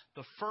time,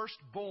 the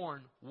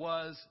firstborn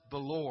was the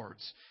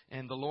Lord's.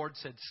 And the Lord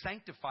said,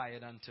 sanctify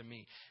it unto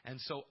me. And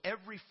so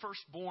every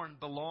firstborn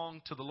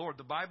belonged to the Lord.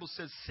 The Bible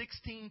says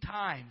 16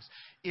 times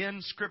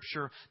in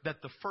Scripture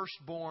that the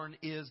firstborn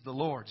is the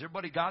Lord's.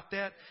 Everybody got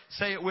that?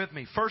 Say it with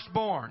me.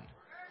 Firstborn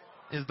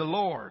is the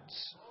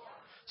Lord's.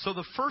 So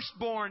the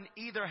firstborn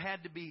either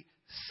had to be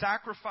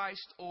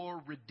sacrificed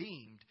or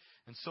redeemed.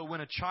 And so when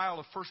a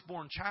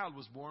firstborn child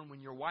was born,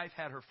 when your wife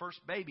had her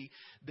first baby,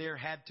 there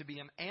had to be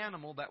an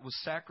animal that was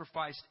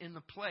sacrificed in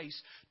the place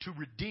to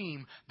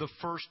redeem the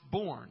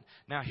firstborn.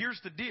 Now here's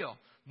the deal.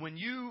 When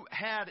you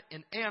had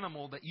an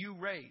animal that you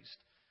raised,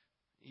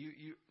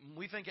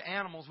 we think of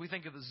animals, we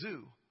think of the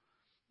zoo.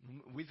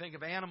 We think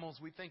of animals,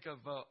 we think of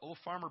old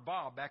Farmer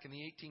Bob back in the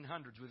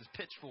 1800s with his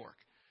pitchfork.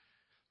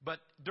 But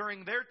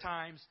during their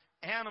times,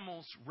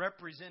 animals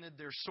represented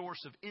their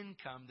source of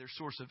income, their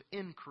source of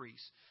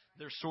increase,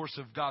 their source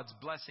of God's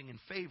blessing and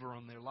favor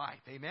on their life.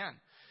 Amen.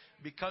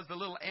 Because the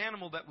little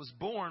animal that was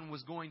born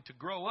was going to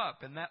grow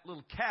up, and that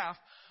little calf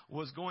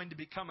was going to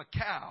become a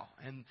cow,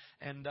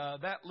 and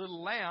that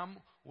little lamb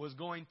was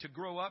going to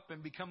grow up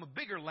and become a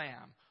bigger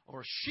lamb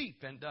or a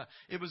sheep, and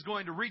it was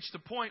going to reach the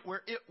point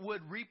where it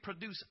would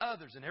reproduce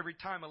others. And every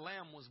time a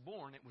lamb was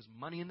born, it was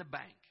money in the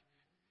bank.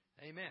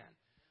 Amen.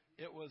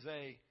 It was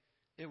a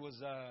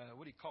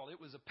what do you call it?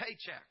 It was a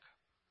paycheck.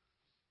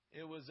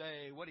 It was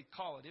a what do you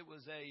call it? It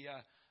was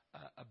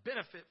a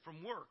benefit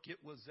from work. It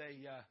was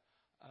a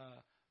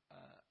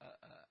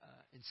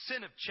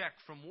incentive check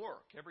from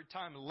work. Every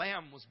time a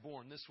lamb was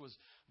born, this was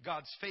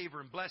God's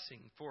favor and blessing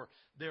for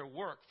their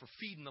work, for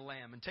feeding the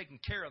lamb and taking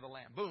care of the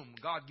lamb. Boom,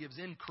 God gives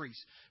increase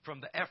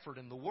from the effort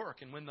and the work.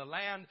 And when the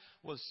land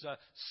was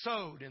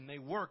sowed and they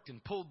worked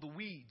and pulled the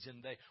weeds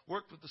and they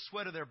worked with the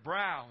sweat of their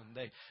brow and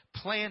they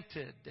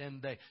planted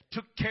and they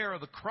took care of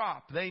the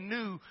crop, they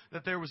knew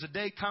that there was a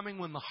day coming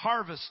when the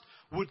harvest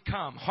would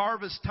come.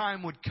 Harvest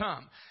time would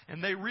come.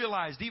 And they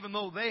realized, even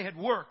though they had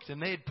worked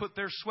and they had put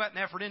their sweat and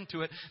effort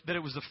into it, that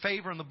it was the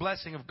favor and the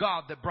blessing of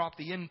God that brought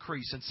the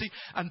increase. And see,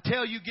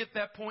 until you get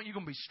that point, you're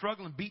going to be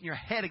struggling, beating your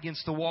head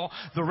against the wall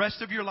the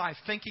rest of your life,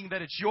 thinking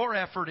that it's your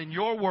effort and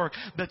your work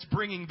that's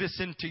bringing this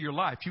into your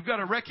life. You've got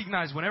to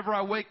recognize, whenever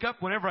I wake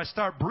up, whenever I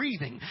start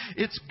breathing,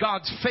 it's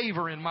God's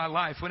favor in my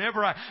life.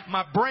 Whenever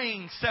my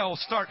brain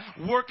cells start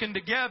working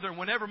together,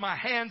 whenever my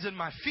hands and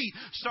my feet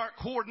start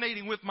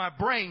coordinating with my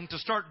brain to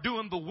start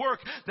doing the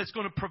work that's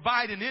going to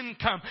provide an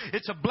income,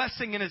 it's a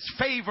blessing and it's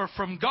favor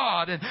from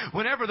God. And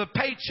whenever the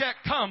paycheck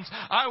comes,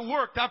 I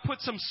worked, I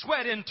put some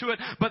sweat into it,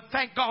 but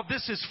thank God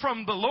this is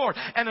from the Lord.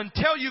 And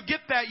until you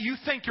get that, you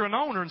think you're an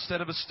owner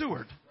instead of a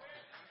steward.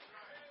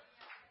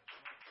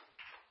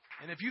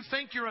 And if you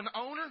think you're an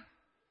owner,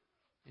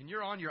 and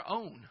you're on your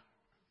own,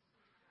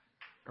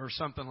 or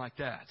something like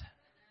that.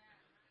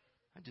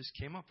 I just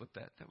came up with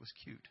that. That was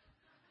cute.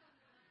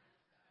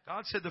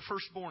 God said the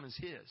firstborn is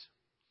His.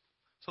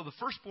 So the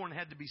firstborn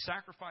had to be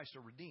sacrificed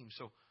or redeemed.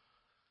 So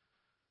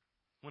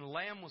when a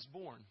lamb was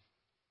born,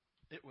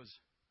 it was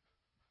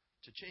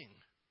cha-ching,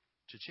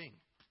 cha-ching.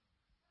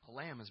 A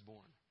lamb is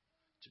born.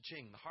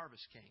 Cha-ching, the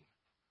harvest came.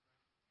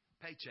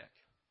 Paycheck.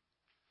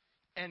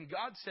 And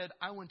God said,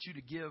 I want you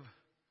to give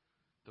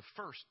the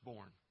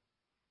firstborn.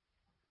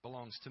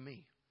 Belongs to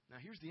me. Now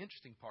here's the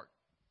interesting part.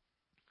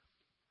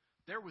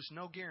 There was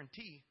no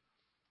guarantee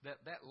that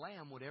that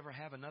lamb would ever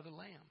have another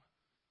lamb.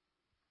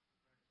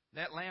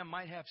 That lamb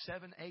might have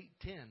 7, 8,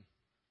 10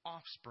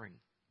 offspring.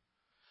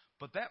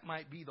 But that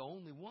might be the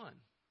only one.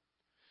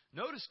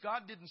 Notice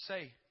God didn't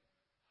say,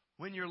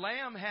 when your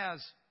lamb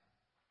has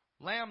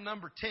lamb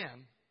number 10,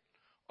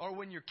 or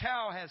when your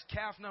cow has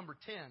calf number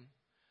 10,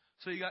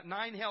 so you got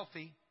 9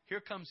 healthy, here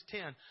comes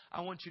 10,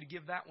 I want you to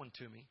give that one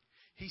to me.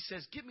 He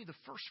says, give me the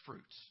first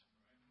fruits.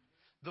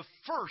 The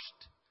first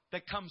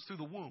that comes through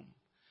the womb.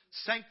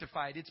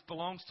 Sanctified. It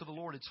belongs to the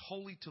Lord. It's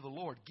holy to the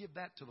Lord. Give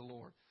that to the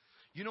Lord.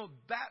 You know,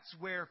 that's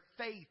where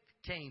faith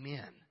came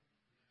in.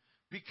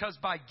 Because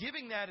by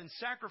giving that and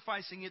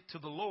sacrificing it to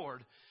the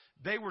Lord,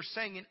 they were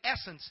saying, in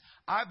essence,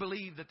 I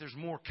believe that there's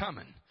more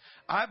coming.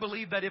 I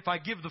believe that if I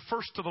give the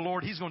first to the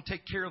Lord, He's going to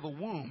take care of the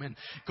womb and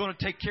going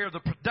to take care of the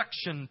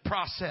production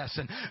process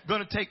and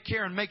going to take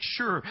care and make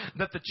sure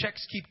that the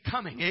checks keep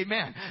coming.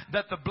 Amen.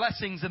 That the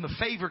blessings and the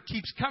favor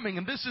keeps coming.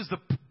 And this is the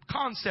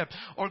concept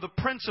or the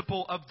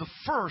principle of the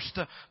first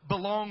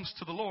belongs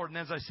to the Lord. And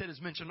as I said, is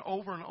mentioned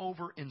over and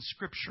over in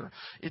Scripture.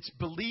 It's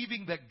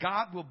believing that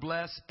God will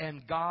bless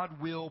and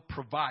God will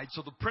provide.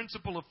 So the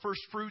principle of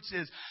first fruits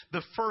is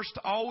the first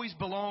always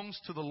belongs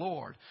to the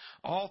Lord.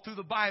 All through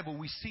the Bible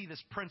we see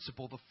this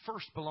principle. The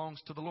first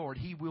belongs to the Lord.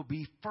 He will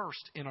be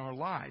first in our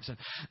lives. And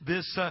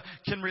this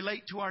can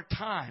relate to our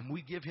time.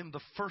 We give Him the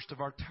first of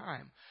our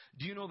time.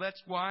 Do you know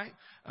that's why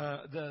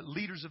the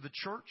leaders of the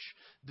church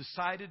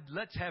decided,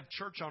 let's have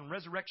church on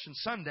Resurrection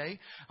Sunday.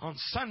 On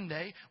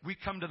Sunday, we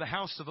come to the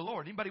house of the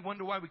Lord. Anybody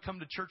wonder why we come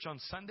to church on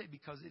Sunday?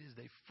 Because it is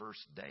the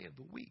first day of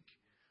the week.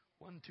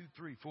 1, 2,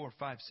 3, 4,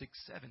 5, 6,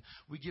 7.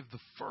 We give the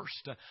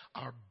first,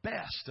 our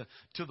best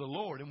to the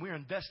Lord. And we're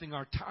investing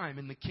our time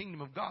in the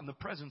kingdom of God, in the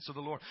presence of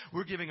the Lord.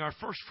 We're giving our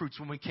first fruits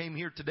when we came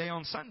here today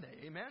on Sunday.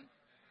 Amen?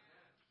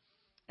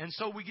 And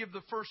so we give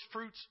the first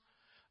fruits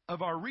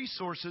of our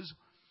resources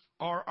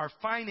or our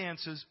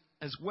finances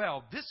as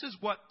well. This is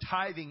what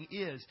tithing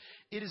is.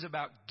 It is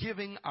about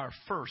giving our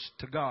first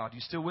to God.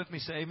 You still with me?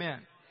 Say amen.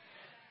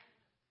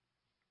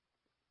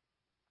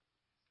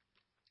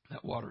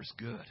 That water is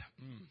good.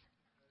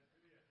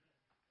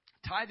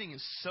 Tithing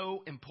is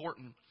so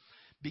important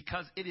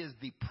because it is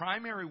the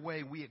primary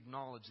way we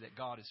acknowledge that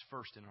God is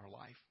first in our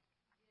life.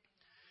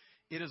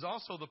 It is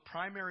also the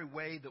primary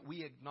way that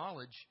we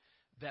acknowledge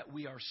that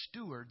we are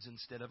stewards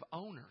instead of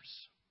owners.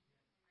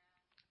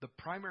 The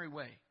primary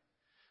way.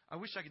 I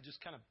wish I could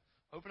just kind of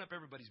open up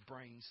everybody's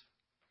brains.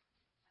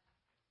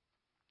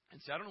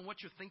 And say, I don't know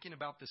what you're thinking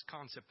about this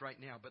concept right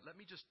now, but let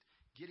me just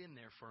get in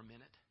there for a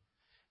minute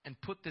and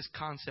put this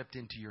concept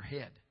into your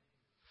head.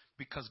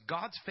 Because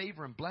God's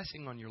favor and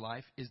blessing on your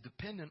life is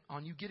dependent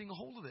on you getting a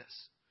hold of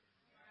this.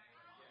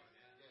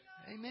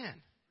 Amen.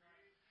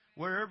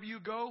 Wherever you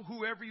go,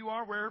 whoever you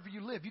are, wherever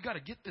you live, you got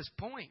to get this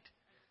point.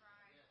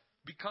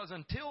 Because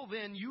until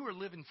then, you are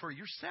living for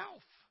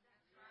yourself.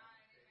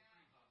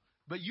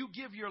 But you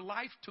give your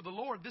life to the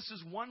Lord. This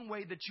is one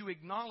way that you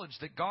acknowledge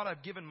that, God,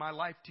 I've given my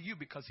life to you,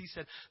 because He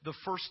said the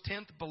first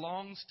tenth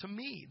belongs to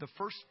me. The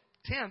first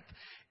tenth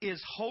is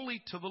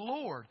holy to the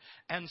Lord.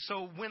 And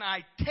so when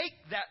I take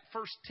that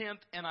first tenth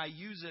and I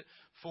use it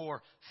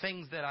for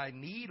things that I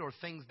need or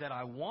things that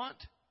I want,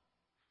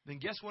 then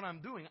guess what I'm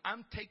doing?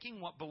 I'm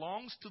taking what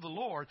belongs to the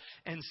Lord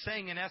and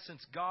saying, in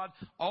essence, God,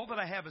 all that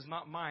I have is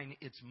not mine,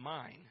 it's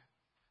mine.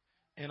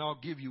 And I'll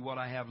give you what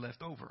I have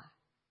left over.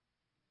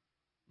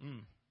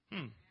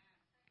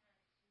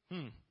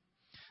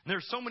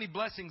 There's so many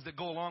blessings that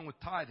go along with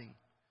tithing.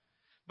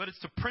 But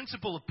it's the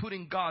principle of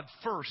putting God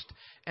first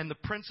and the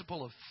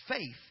principle of faith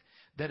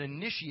that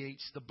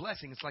initiates the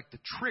blessing. It's like the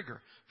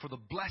trigger for the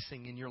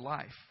blessing in your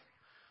life.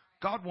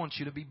 God wants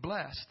you to be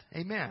blessed.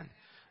 Amen.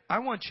 I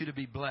want you to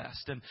be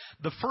blessed. And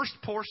the first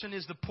portion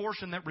is the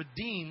portion that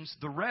redeems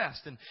the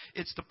rest. And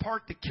it's the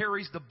part that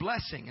carries the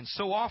blessing. And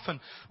so often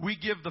we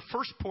give the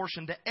first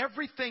portion to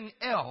everything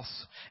else.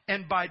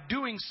 And by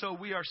doing so,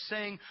 we are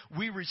saying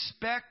we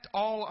respect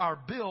all our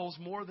bills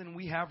more than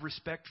we have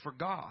respect for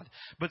God.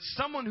 But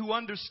someone who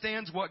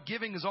understands what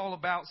giving is all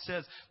about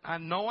says, I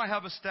know I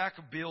have a stack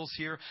of bills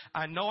here.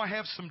 I know I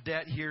have some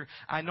debt here.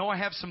 I know I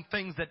have some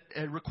things that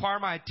require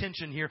my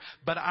attention here.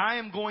 But I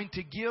am going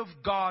to give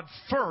God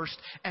first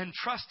and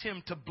trust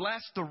Him to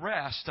bless the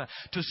rest,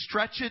 to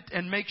stretch it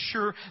and make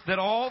sure that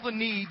all the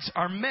needs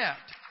are met.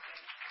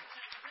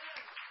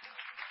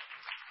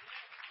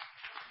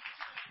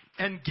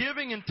 And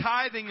giving and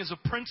tithing is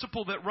a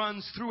principle that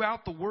runs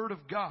throughout the Word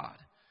of God.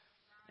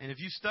 And if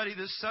you study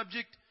this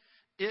subject,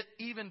 it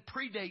even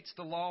predates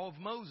the law of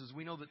Moses.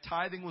 We know that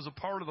tithing was a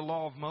part of the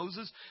law of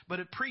Moses, but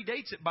it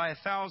predates it by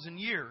 1,000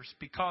 years,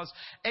 because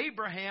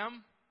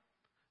Abraham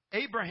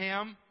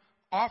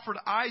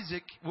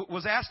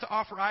was asked to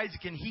offer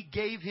Isaac, and he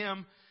gave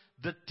him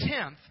the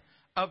 10th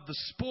of the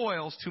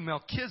spoils to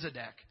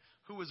Melchizedek,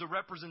 who was a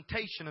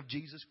representation of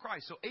Jesus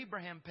Christ. So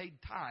Abraham paid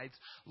tithes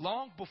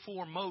long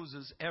before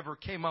Moses ever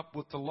came up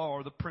with the law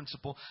or the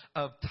principle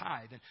of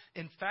tithe. And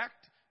in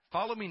fact,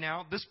 follow me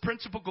now, this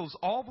principle goes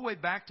all the way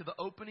back to the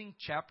opening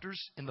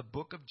chapters in the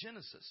book of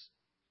Genesis.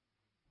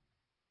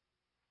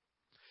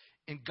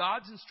 In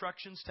God's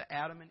instructions to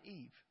Adam and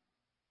Eve,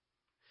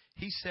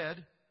 He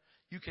said,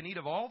 you can eat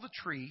of all the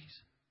trees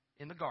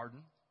in the garden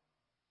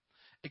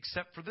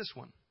except for this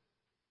one.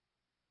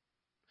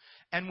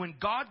 And when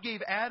God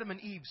gave Adam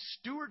and Eve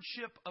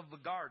stewardship of the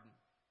garden,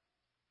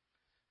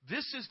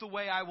 this is the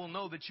way I will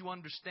know that you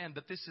understand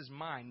that this is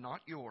mine,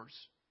 not yours.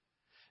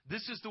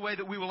 This is the way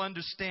that we will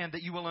understand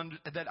that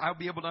that I'll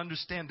be able to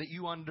understand that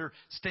you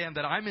understand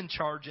that I'm in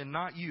charge and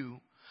not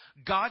you.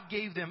 God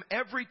gave them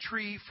every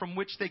tree from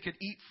which they could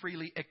eat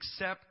freely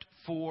except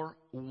for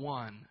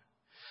one.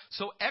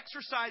 So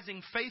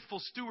exercising faithful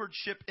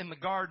stewardship in the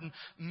garden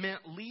meant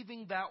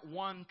leaving that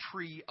one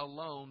tree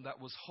alone that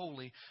was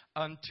holy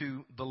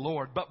unto the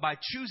Lord. But by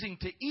choosing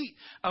to eat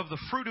of the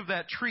fruit of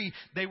that tree,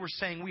 they were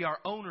saying we are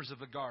owners of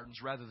the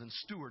gardens rather than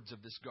stewards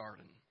of this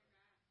garden.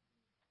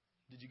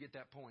 Did you get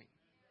that point?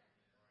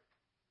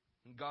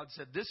 And God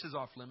said, this is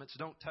off limits.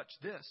 Don't touch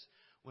this.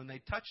 When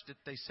they touched it,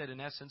 they said, in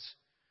essence,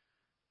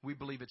 we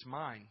believe it's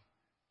mine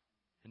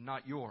and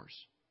not yours.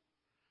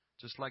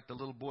 Just like the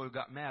little boy who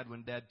got mad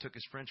when Dad took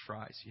his French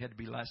fries. He had to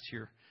be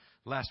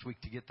last week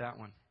to get that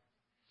one.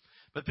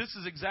 But this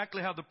is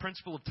exactly how the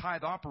principle of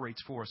tithe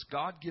operates for us.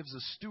 God gives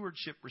us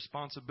stewardship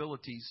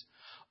responsibilities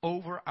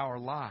over our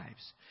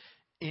lives.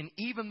 And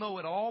even though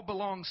it all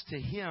belongs to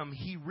Him,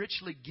 He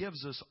richly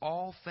gives us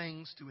all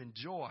things to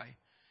enjoy.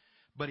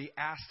 But He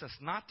asks us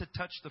not to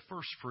touch the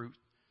first fruit.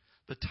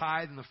 The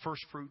tithe and the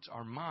first fruits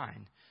are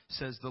mine,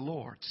 says the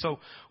Lord. So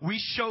we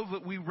show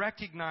that we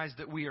recognize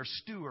that we are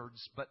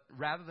stewards, but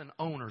rather than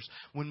owners,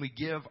 when we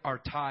give our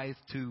tithe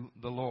to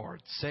the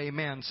Lord. Say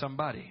amen,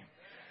 somebody.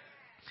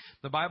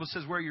 The Bible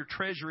says where your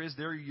treasure is,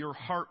 there your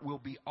heart will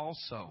be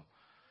also.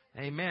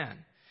 Amen.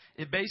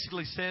 It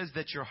basically says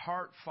that your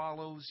heart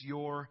follows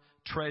your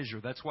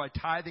treasure. That's why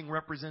tithing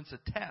represents a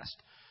test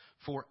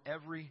for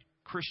every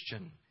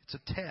Christian. It's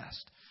a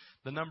test.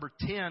 The number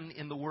 10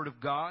 in the Word of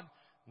God,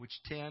 which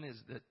 10 is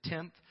the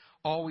 10th,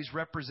 always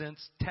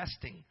represents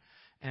testing.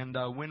 And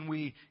when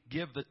we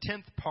give the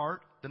 10th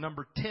part, the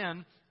number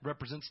 10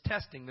 represents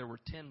testing. There were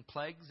 10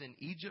 plagues in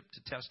Egypt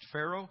to test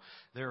Pharaoh.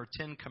 There are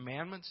 10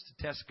 commandments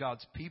to test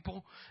God's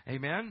people.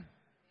 Amen.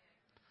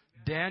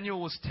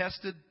 Daniel was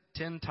tested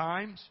 10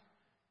 times.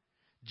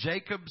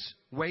 Jacob's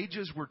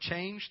wages were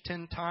changed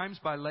 10 times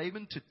by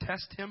Laban to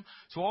test him.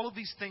 So all of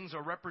these things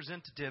are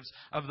representatives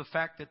of the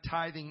fact that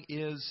tithing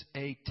is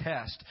a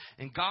test.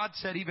 And God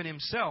said even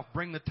Himself,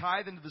 bring the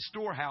tithe into the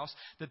storehouse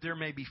that there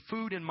may be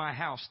food in my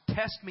house.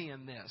 Test me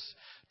in this.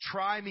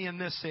 Try me in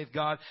this, saith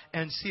God,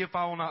 and see if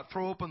I will not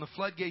throw open the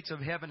floodgates of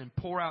heaven and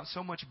pour out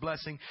so much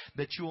blessing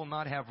that you will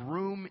not have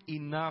room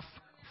enough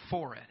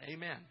for it.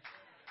 Amen.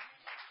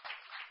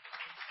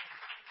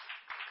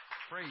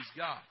 Praise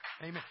God.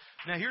 Amen.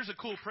 Now here's a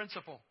cool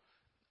principle.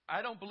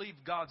 I don't believe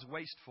God's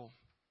wasteful.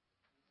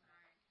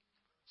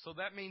 So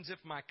that means if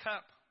my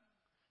cup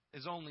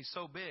is only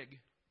so big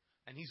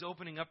and He's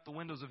opening up the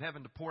windows of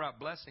heaven to pour out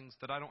blessings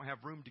that I don't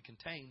have room to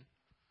contain,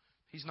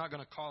 He's not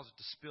going to cause it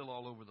to spill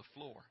all over the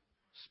floor,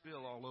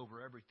 spill all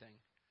over everything.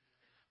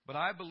 But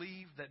I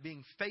believe that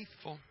being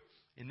faithful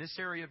in this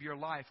area of your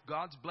life,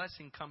 God's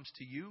blessing comes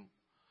to you,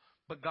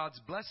 but God's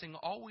blessing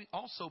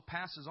also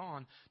passes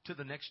on to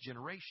the next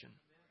generation.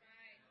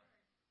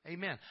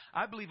 Amen.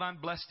 I believe I'm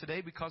blessed today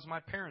because my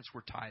parents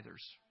were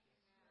tithers.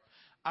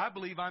 I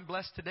believe I'm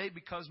blessed today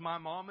because my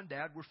mom and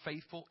dad were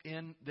faithful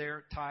in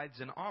their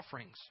tithes and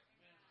offerings.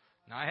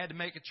 Now, I had to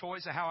make a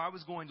choice of how I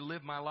was going to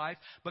live my life,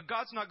 but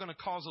God's not going to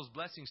cause those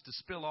blessings to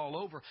spill all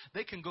over.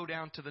 They can go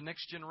down to the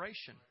next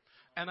generation.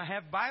 And I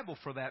have Bible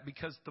for that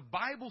because the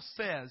Bible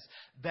says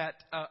that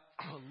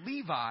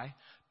Levi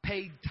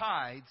paid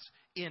tithes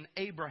in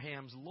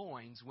Abraham's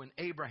loins when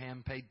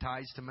Abraham paid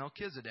tithes to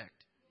Melchizedek.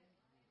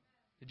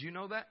 Did you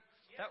know that?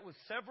 That was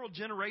several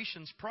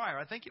generations prior.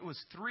 I think it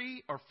was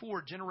 3 or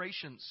 4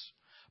 generations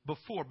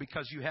before,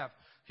 because you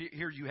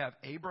have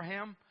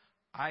Abraham,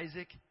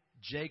 Isaac,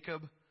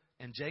 Jacob,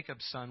 and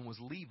Jacob's son was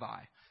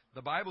Levi.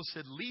 The Bible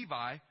said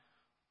Levi,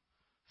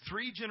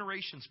 3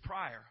 generations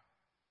prior.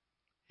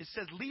 It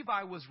says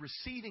Levi was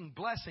receiving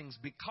blessings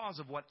because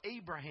of what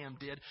Abraham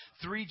did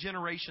 3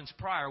 generations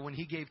prior when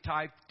he gave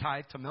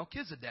tithe to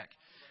Melchizedek.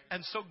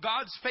 And so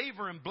God's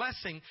favor and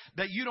blessing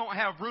that you don't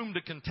have room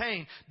to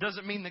contain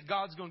doesn't mean that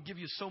God's going to give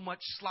you so much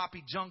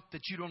sloppy junk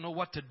that you don't know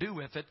what to do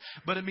with it.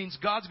 But it means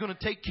God's going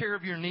to take care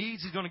of your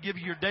needs. He's going to give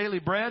you your daily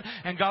bread.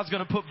 And God's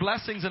going to put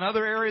blessings in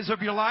other areas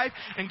of your life.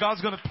 And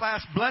God's going to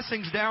pass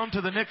blessings down to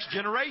the next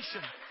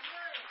generation.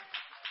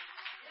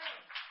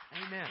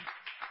 Amen.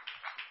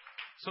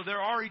 So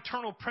there are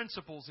eternal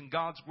principles in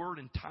God's Word,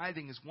 and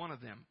tithing is one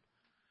of them.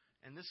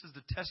 And this is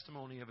the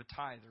testimony of a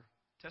tither.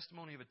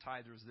 Testimony of a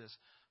tither is this: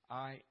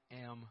 I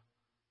am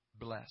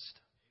blessed.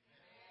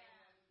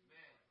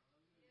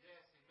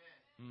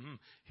 Mm-hmm.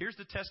 Here's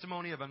the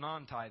testimony of a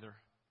non-tither.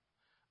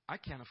 I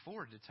can't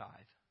afford to tithe.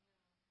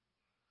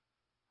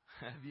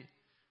 Have you?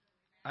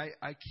 I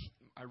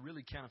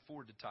really can't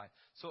afford to tithe.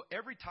 So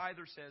every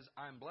tither says,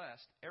 I'm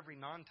blessed. Every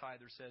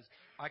non-tither says,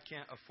 I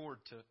can't afford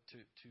to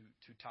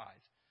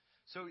tithe.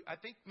 So I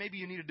think maybe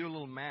you need to do a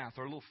little math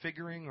or a little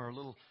figuring or a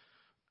little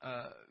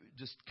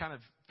just kind of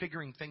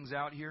figuring things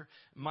out here.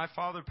 My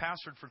father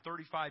pastored for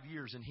 35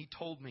 years, and he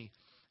told me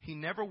he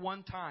never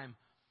one time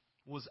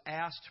was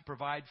asked to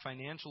provide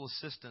financial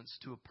assistance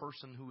to a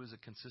person who is a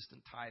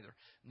consistent tither.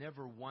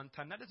 Never one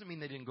time. That doesn't mean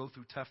they didn't go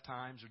through tough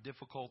times or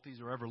difficulties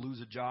or ever lose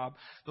a job.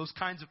 Those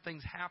kinds of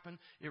things happen.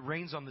 It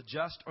rains on the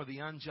just or the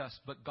unjust.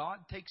 But God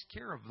takes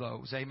care of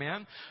those,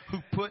 amen, who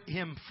put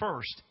Him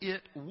first.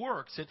 It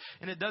works.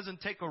 And it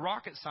doesn't take a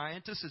rocket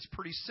scientist. It's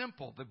pretty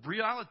simple. The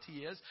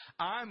reality is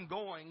I'm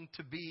going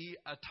to be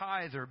a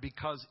tither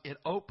because it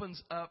opens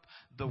up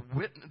the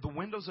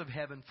windows of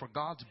heaven for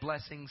God's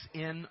blessings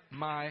in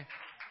my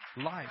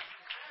life.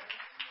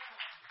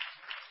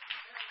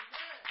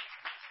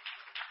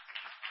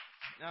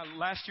 Now,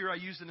 last year I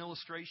used an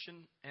illustration,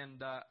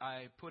 and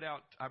I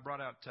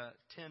brought out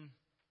 10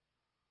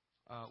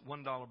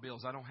 $1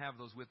 bills. I don't have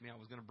those with me. I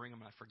was going to bring them,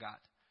 and I forgot.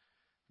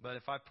 But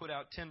if I put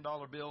out $10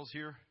 bills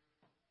here,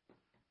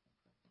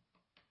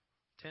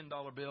 10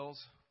 $1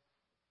 bills,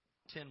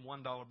 10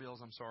 $1 bills,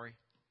 I'm sorry.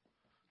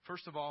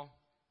 First of all,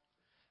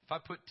 if I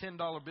put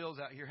 $10 bills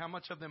out here, how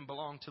much of them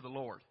belong to the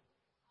Lord?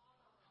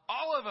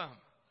 All of them.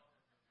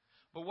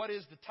 But what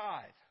is the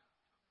tithe?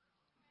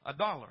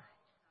 $1.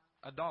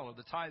 $1.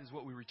 The tithe is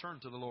what we return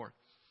to the Lord.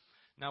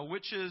 Now,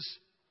 which is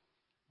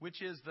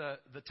the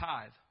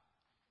tithe?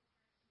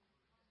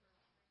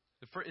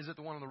 Is it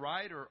the one on the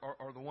right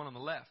or the one on the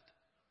left?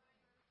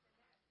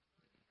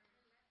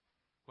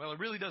 Well, it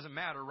really doesn't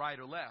matter right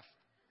or left.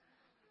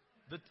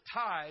 The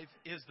tithe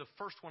is the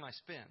first one I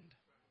spend.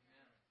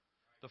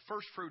 The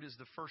first fruit is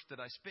the first that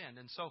I spend.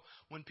 And so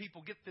when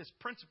people get this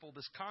principle,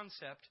 this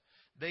concept,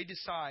 they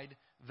decide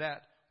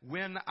that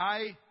when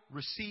I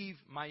receive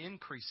my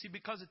increase, see,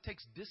 because it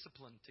takes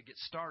discipline to get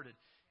started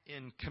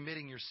in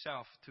committing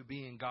yourself to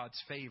being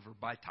God's favor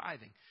by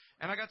tithing.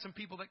 And I got some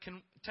people that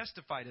can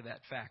testify to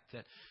that fact,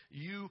 that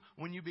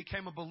when you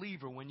became a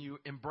believer, when you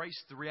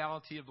embraced the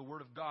reality of the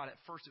Word of God, at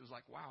first it was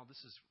like, wow,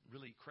 this is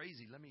really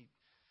crazy. Let me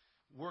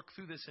work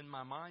through this in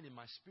my mind, in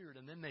my spirit.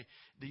 And then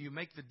you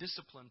make the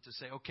discipline to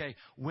say, okay,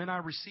 when I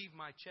receive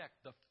my check,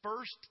 the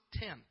first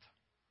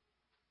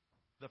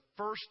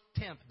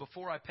tenth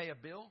before I pay a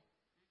bill.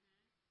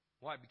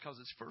 Why? Because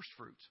it's first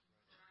fruits.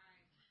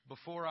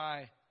 before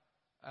I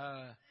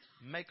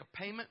make a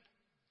payment,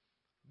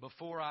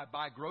 before I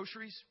buy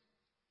groceries,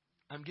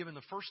 I'm giving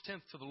the first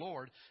tenth to the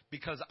Lord,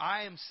 because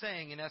I am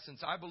saying, in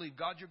essence, I believe,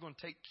 God, you're going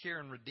to take care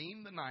and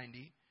redeem the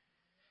 90.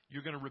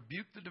 You're going to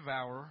rebuke the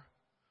devourer.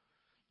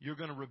 You're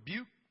going to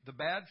rebuke the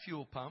bad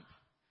fuel pump.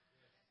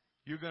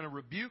 You're going to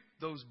rebuke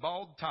those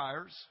bald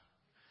tires.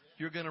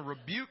 You're going to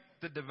rebuke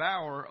the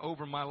devourer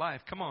over my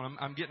life. Come on,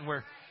 I'm getting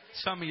where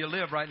some of you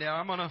live right now.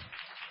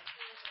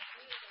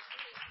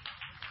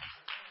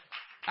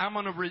 I'm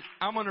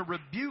going to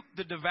rebuke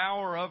the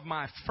devourer of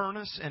my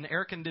furnace and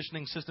air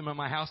conditioning system in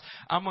my house.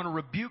 I'm going to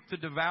rebuke the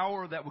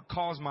devourer that would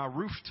cause my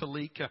roof to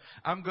leak.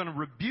 I'm going to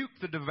rebuke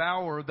the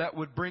devourer that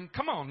would bring...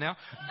 Come on now.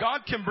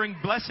 God can bring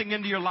blessing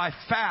into your life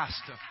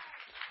fast.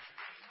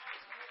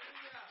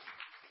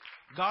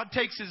 God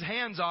takes His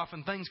hands off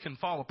and things can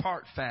fall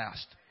apart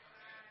fast.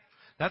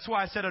 That's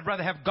why I said I'd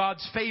rather have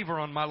God's favor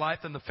on my life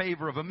than the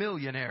favor of a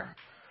millionaire.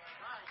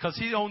 Because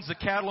He owns the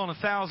cattle on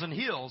 1,000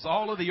 hills.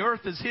 All of the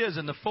earth is His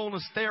and the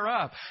fullness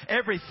thereof.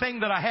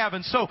 Everything that I have.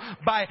 And so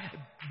by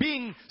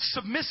being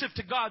submissive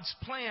to God's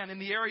plan in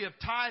the area of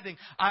tithing,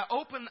 I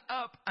open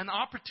up an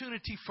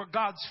opportunity for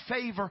God's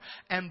favor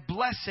and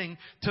blessing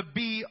to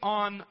be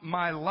on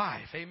my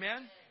life.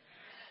 Amen?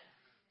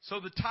 So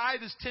the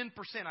tithe is 10%.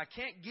 I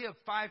can't give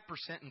 5%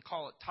 and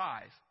call it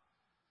tithe.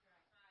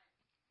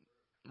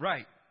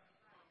 Right.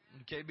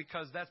 Okay,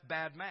 because that's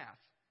bad math.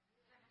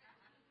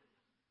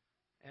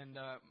 And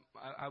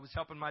I was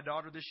helping my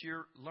daughter this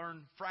year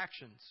learn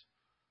fractions.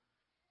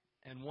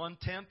 And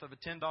 1/10 of a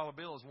 $10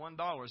 bill is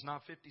 $1. It's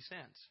not 50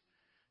 cents.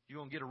 You're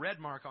going to get a red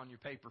mark on your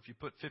paper if you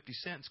put 50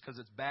 cents because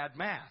it's bad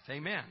math.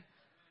 Amen.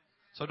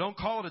 So don't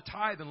call it a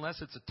tithe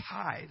unless it's a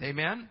tithe.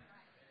 Amen.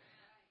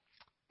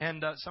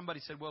 And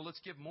somebody said, well, let's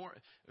give more.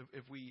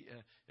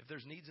 If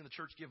there's needs in the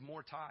church, give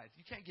more tithe.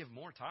 You can't give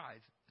more tithe.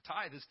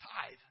 Tithe is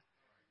tithe.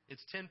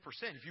 It's 10%.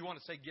 If you want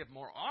to say give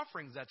more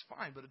offerings, that's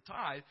fine. But a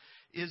tithe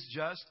is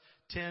just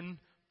 10%.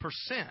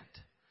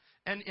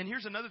 And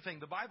here's another thing.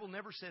 The Bible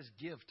never says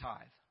give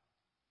tithe.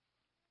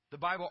 The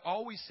Bible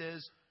always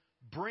says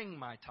bring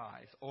my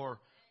tithe or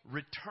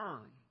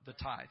return the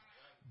tithe.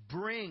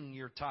 Bring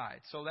your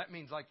tithe. So that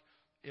means like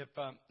if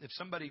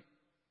somebody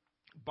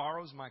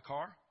borrows my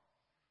car,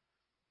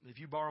 if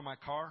you borrow my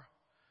car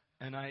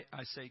and I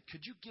say,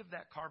 could you give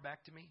that car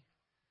back to me?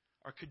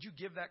 Or could you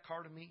give that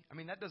car to me? I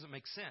mean, that doesn't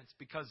make sense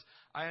because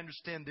I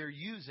understand they're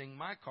using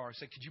my car. I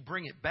say, could you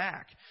bring it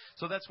back?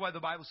 So that's why the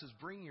Bible says,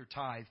 bring your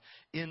tithe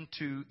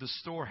into the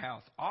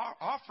storehouse.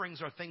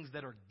 Offerings are things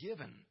that are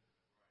given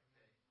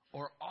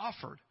or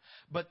offered.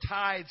 But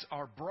tithes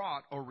are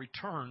brought or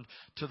returned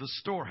to the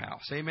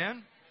storehouse.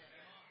 Amen?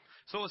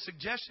 So a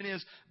suggestion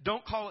is,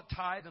 don't call it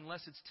tithe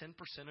unless it's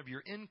 10% of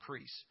your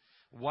increase.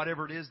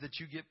 Whatever it is that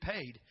you get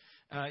paid.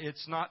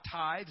 It's not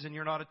tithes, and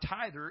you're not a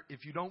tither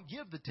if you don't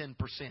give the 10%.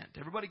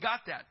 Everybody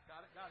got that?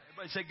 Got it.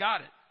 Everybody say,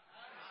 got it.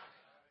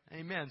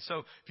 Amen. So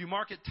if you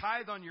mark it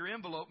tithe on your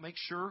envelope, make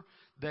sure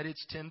that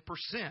it's 10%.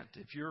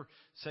 If you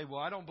say, well,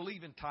 I don't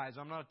believe in tithes,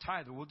 I'm not a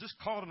tither, well, just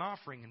call it an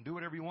offering and do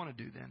whatever you want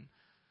to do then.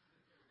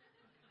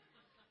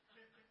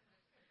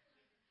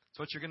 That's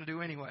what you're going to do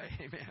anyway.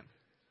 Amen.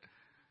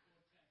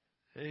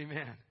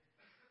 Amen.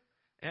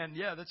 And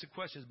yeah, that's a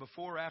question. Is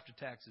before or after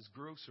taxes,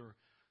 gross or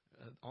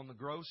on the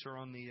gross or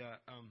on the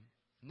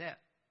net?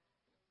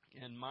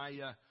 And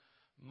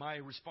my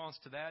response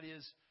to that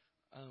is,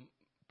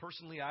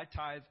 personally, I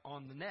tithe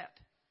on the net.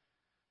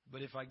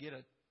 But if I get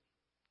a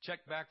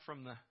check back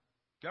from the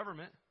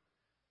government,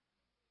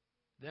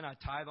 then I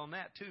tithe on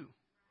that too.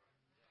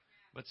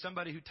 But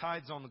somebody who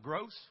tithes on the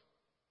gross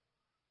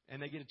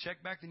and they get a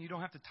check back, then you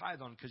don't have to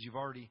tithe on it because you've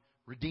already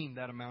redeemed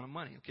that amount of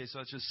money. Okay, so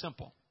it's just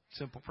simple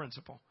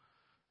principle.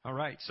 All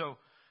right, so,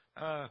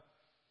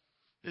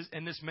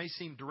 and this may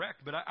seem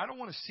direct, but I don't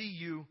want to see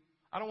you,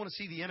 I don't want to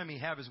see the enemy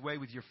have his way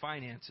with your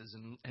finances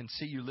and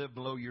see you live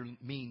below your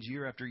means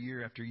year after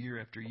year after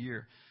year after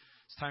year.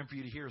 It's time for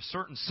you to hear a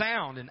certain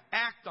sound and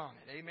act on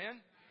it.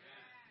 Amen?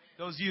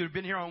 Those of you who have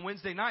been here on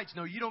Wednesday nights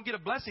know you don't get a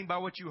blessing by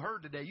what you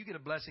heard today. You get a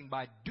blessing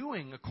by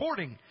doing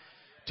according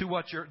to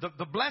what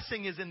the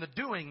blessing is in the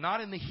doing, not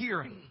in the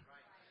hearing.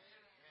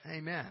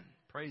 Amen.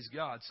 Praise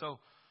God. So,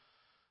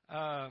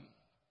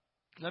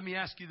 let me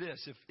ask you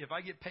this. If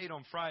I get paid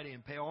on Friday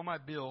and pay all my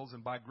bills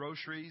and buy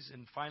groceries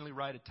and finally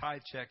write a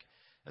tithe check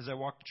as I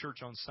walk to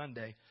church on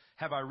Sunday,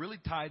 have I really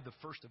tithed the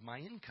first of my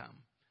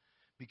income?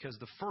 Because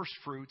the first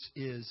fruits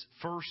is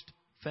first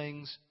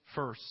things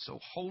first. So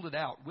hold it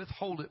out.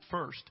 Withhold it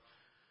first.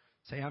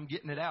 Say, I'm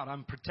getting it out.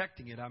 I'm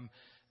protecting it. I'm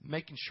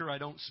making sure I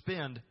don't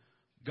spend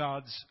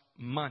God's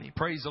money.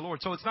 Praise the Lord.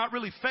 So it's not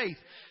really faith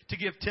to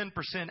give 10%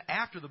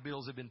 after the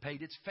bills have been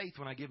paid. It's faith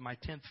when I give my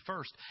 10th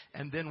first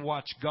and then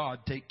watch God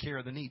take care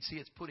of the needs. See,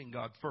 it's putting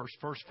God first.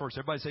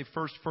 Everybody say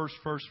first.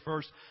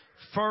 Because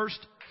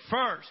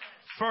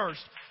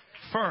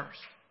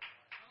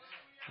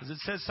it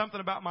says something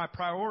about my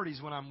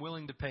priorities when I'm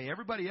willing to pay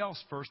everybody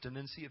else first and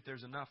then see if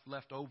there's enough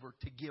left over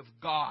to give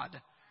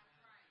God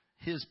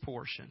His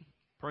portion.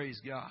 Praise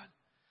God.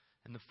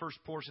 And the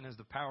first portion has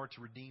the power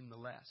to redeem the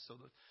less. So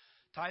the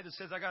Tithe that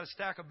says I got a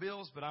stack of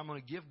bills, but I'm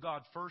going to give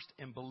God first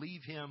and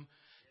believe Him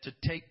to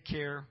take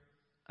care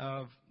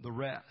of the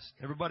rest.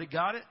 Everybody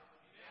got it?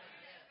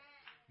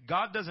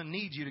 God doesn't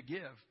need you to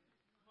give.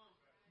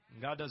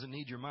 God doesn't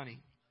need your money.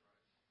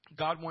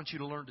 God wants you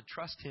to learn to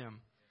trust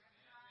Him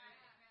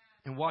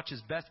and watch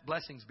His best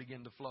blessings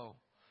begin to flow.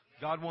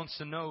 God wants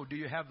to know, do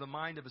you have the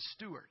mind of a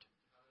steward?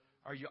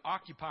 Are you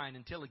occupying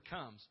until He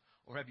comes?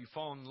 Or have you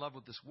fallen in love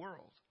with this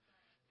world?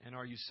 And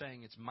are you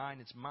saying, it's mine,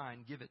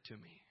 give it to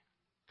me?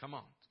 Come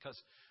on. Because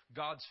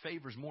God's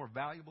favor is more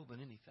valuable than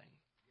anything.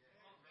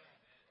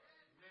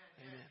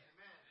 Amen.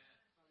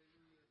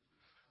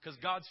 Because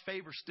God's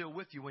favor is still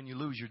with you when you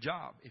lose your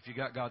job, if you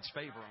got God's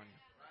favor on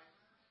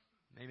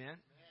you. Amen.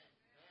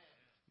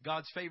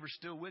 God's favor is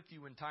still with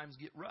you when times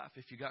get rough,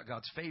 if you got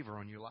God's favor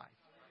on your life.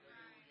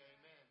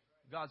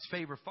 God's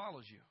favor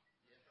follows you.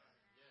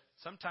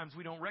 Sometimes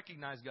we don't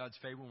recognize God's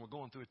favor when we're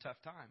going through a tough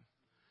time.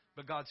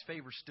 But God's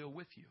favor is still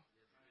with you.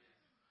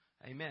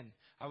 Amen.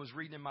 I was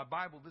reading in my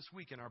Bible this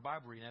week in our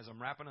Bible reading as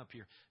I'm wrapping up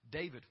here.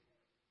 David,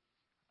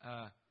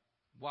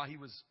 while he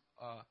was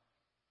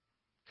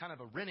kind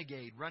of a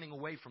renegade running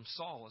away from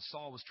Saul as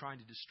Saul was trying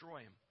to destroy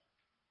him.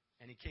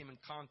 And he came in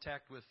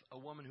contact with a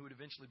woman who would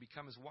eventually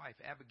become his wife,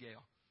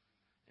 Abigail.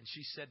 And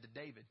she said to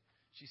David,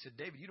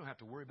 David, you don't have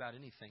to worry about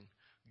anything.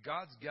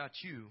 God's got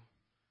you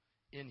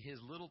in His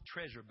little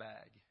treasure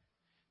bag.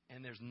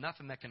 And there's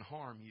nothing that can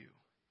harm you.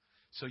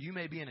 So you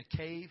may be in a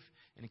cave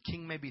and a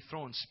king may be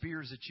throwing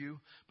spears at you,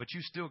 but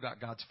you still got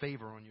God's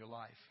favor on your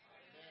life.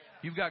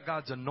 You've got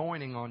God's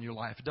anointing on your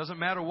life. It doesn't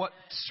matter what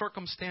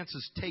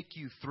circumstances take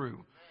you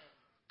through.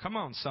 Come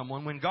on,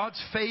 someone. When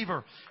God's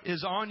favor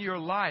is on your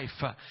life,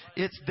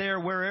 it's there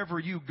wherever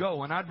you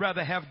go. And I'd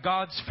rather have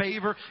God's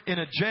favor in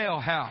a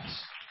jailhouse.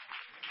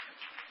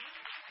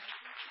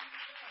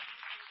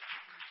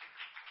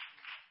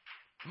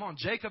 Come on,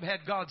 Jacob had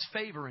God's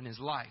favor in his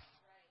life.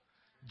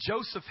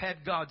 Joseph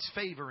had God's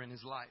favor in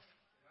his life.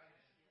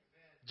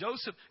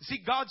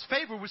 God's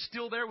favor was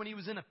still there when he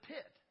was in a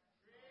pit.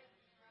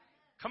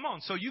 Come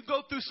on. So you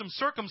go through some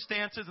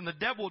circumstances and the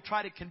devil will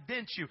try to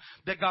convince you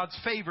that God's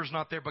favor is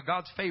not there, but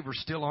God's favor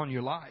is still on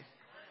your life.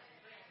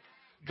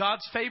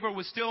 God's favor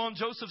was still on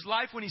Joseph's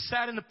life when he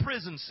sat in the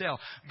prison cell.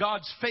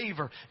 God's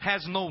favor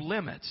has no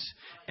limits.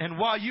 And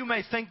while you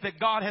may think that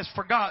God has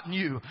forgotten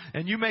you,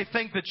 and you may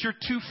think that you're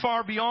too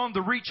far beyond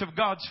the reach of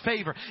God's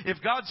favor,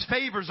 if God's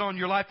favor is on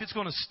your life, it's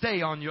going to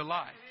stay on your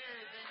life.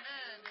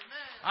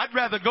 I'd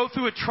rather go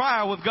through a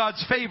trial with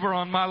God's favor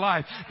on my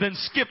life than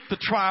skip the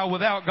trial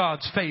without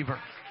God's favor.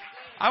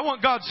 I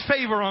want God's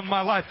favor on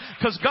my life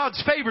because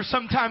God's favor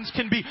sometimes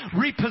can be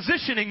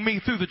repositioning me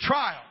through the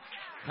trial.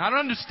 I don't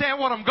understand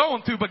what I'm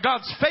going through, but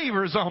God's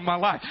favor is on my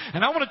life.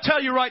 And I want to tell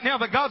you right now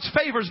that God's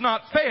favor is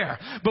not fair.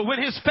 But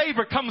when His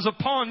favor comes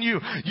upon you,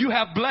 you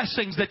have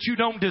blessings that you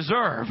don't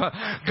deserve.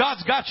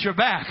 God's got your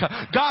back.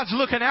 God's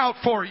looking out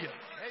for you.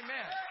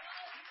 Amen.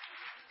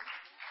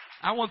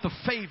 I want the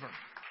favor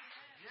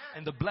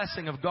and the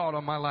blessing of God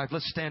on my life.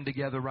 Let's stand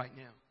together right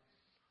now.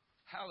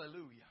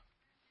 Hallelujah.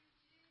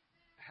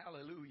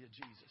 Hallelujah,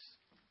 Jesus.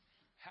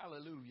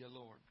 Hallelujah,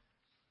 Lord.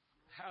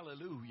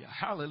 Hallelujah.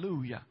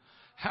 Hallelujah.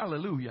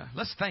 Hallelujah.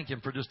 Let's thank Him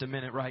for just a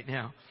minute right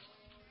now.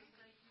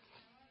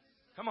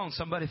 Come on,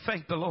 somebody.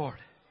 Thank the Lord.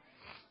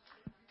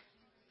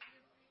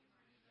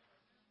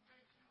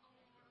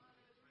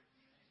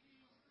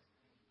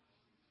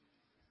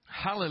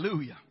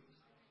 Hallelujah.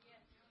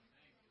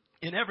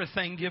 In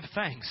everything give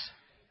thanks,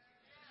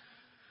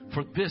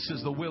 for this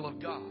is the will of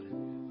God.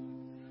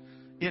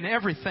 In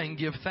everything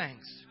give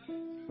thanks,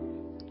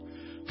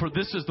 for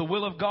this is the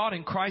will of God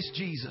in Christ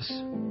Jesus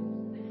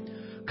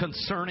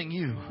concerning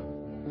you.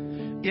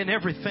 In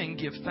everything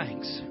give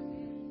thanks.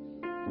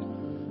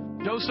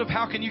 Joseph,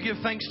 how can you give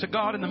thanks to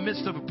God in the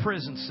midst of a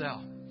prison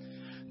cell?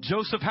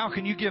 Joseph, how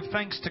can you give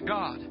thanks to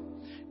God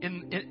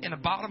in the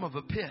bottom of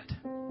a pit?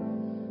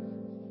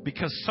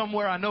 Because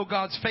somewhere I know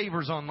God's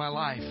favors on my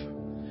life.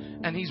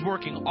 And He's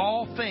working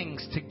all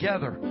things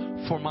together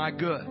for my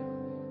good.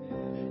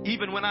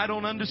 Even when I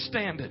don't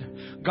understand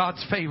it,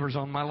 God's favors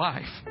on my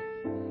life.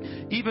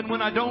 Even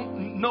when I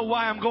don't know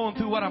why I'm going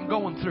through what I'm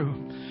going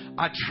through,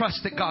 I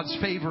trust that God's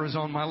favor is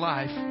on my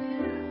life.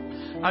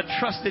 I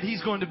trust that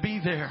He's going to be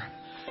there.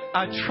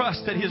 I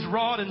trust that His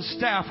rod and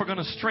staff are going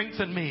to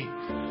strengthen me.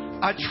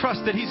 I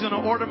trust that He's going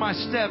to order my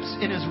steps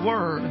in His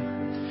Word.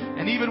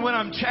 And even when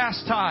I'm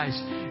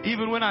chastised,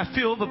 even when I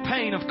feel the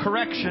pain of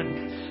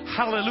correction,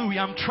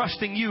 hallelujah, I'm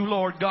trusting You,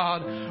 Lord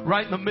God,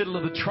 right in the middle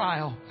of the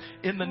trial.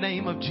 In the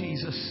name of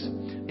Jesus.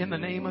 In the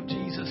name of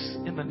Jesus.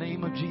 In the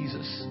name of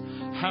Jesus.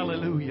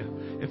 Hallelujah.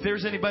 If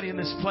there's anybody in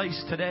this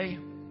place today,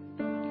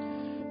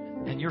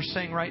 and you're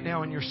saying right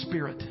now in your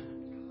spirit,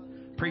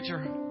 preacher,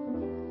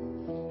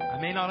 I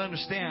may not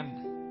understand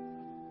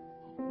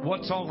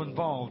what's all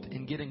involved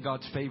in getting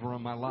God's favor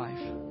on my life.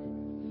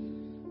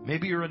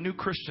 Maybe you're a new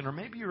Christian, or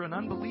maybe you're an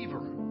unbeliever.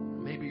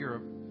 Maybe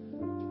you're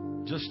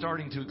just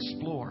starting to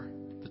explore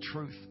the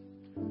truth.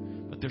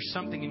 But there's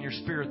something in your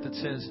spirit that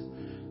says,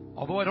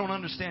 although I don't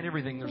understand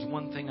everything, there's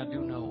one thing I do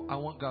know. I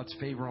want God's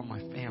favor on my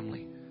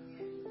family.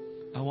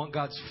 I want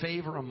God's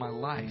favor on my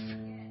life.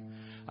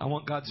 I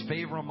want God's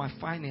favor on my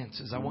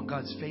finances. I want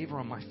God's favor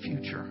on my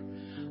future.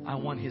 I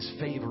want His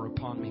favor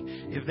upon me.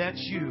 If that's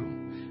you,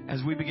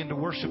 as we begin to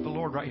worship the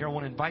Lord right here, I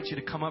want to invite you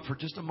to come up for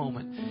just a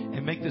moment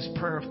and make this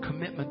prayer of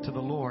commitment to the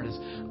Lord. As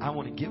I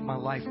want to give my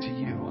life to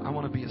you. I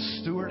want to be a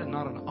steward and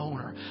not an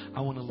owner.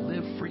 I want to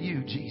live for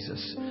you,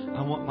 Jesus.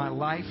 I want my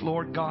life,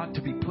 Lord God,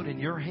 to be put in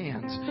your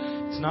hands.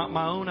 It's not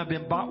my own. I've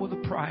been bought with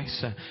a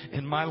price.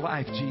 In my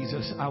life,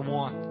 Jesus, I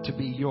want to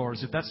be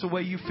yours. If that's the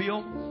way you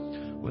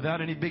feel,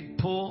 without any big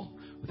pull,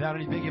 without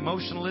any big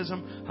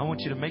emotionalism, I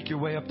want you to make your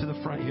way up to the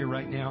front here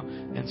right now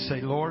and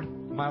say, Lord,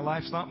 my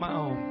life's not my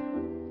own.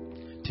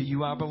 To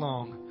you I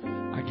belong.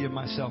 I give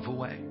myself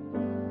away.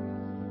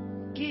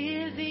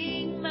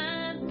 Giving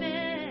my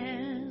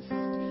best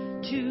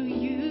to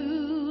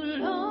you,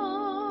 Lord.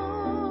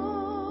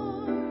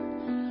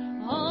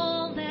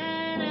 All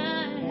that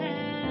I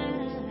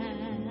have,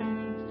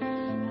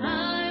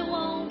 I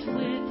won't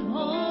withhold.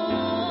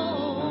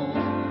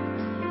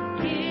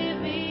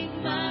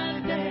 Giving my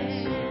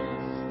best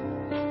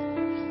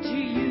to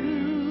you,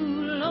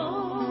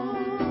 Lord.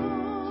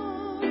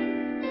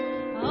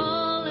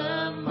 All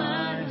of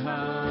my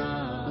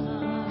heart,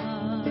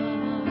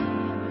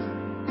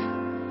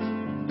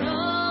 and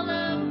all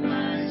of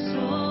my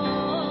soul,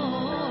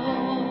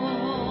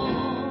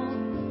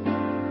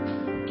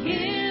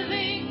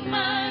 giving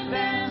my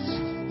best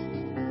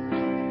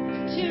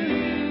to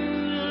you,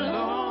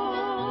 Lord.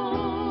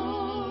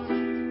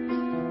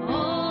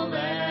 All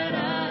that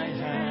I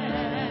have,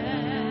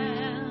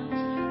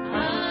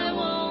 I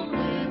won't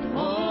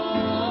withhold.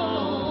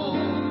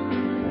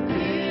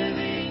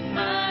 Giving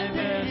my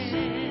best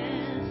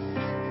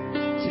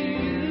to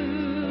you,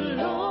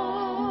 Lord.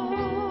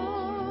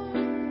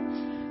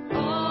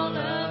 All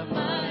of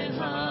my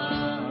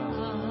heart,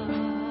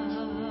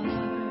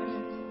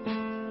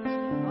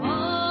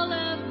 all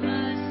of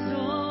my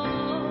soul.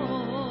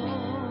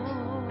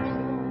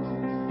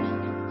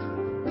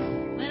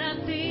 When I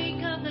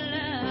think of the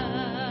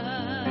love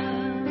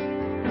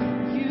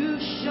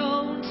you've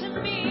shown to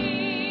me,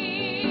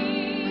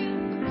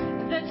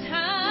 the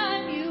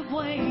time you've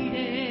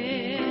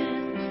waited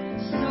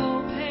so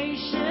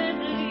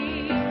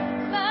patiently,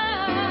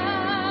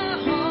 my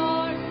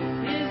heart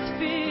is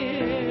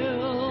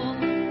filled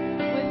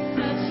with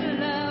such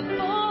love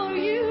for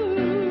you.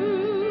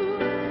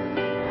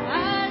 I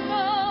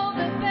know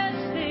the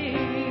best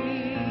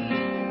thing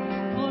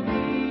for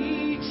me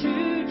to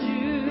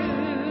do.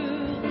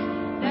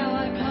 Now I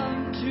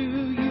come to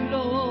you,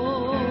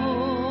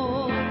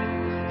 Lord,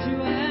 to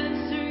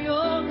answer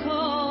your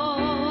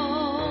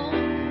call.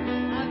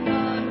 I'm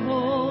not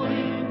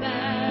holding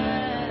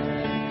back,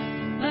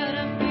 but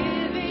I'm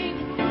giving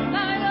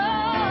my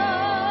all.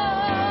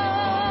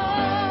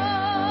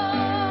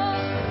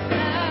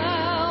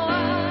 Now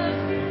I'm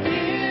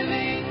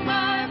giving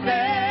my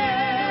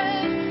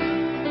best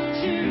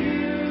to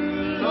you,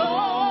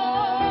 Lord.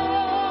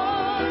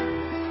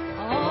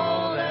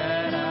 All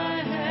that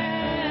I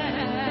have,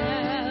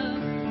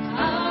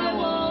 I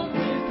won't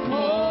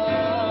withhold.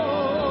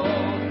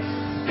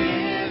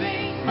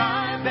 Giving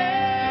my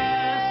best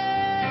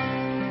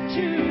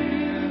to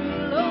you,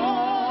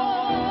 Lord.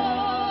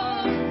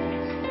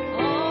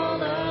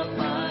 All of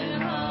my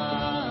heart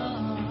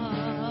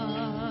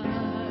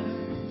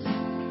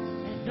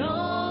and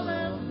all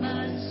of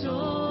my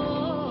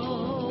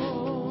soul.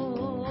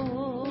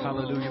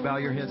 Hallelujah. Bow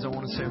your heads. I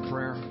want to say a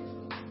prayer.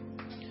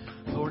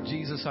 Lord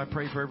Jesus, I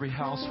pray for every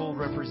household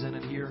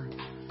represented here,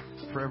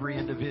 for every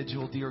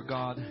individual, dear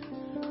God.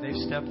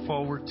 They've stepped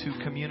forward to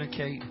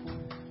communicate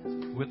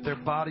with their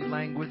body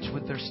language,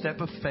 with their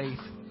step of faith,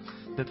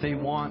 that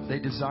they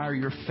desire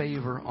your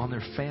favor on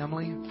their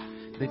family.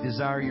 They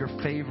desire your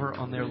favor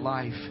on their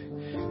life.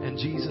 And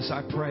Jesus,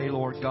 I pray,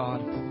 Lord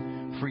God,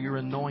 for your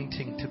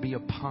anointing to be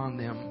upon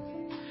them.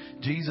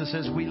 Jesus,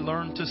 as we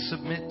learn to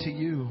submit to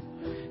you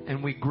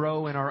and we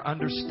grow in our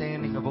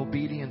understanding of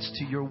obedience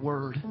to your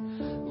word,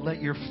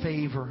 let your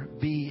favor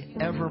be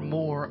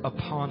evermore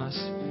upon us.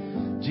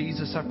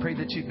 Jesus, I pray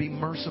that you'd be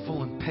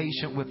merciful and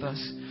patient with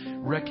us,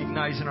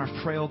 recognizing our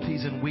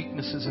frailties and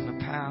weaknesses in the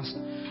past.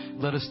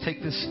 Let us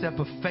take this step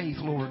of faith,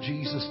 Lord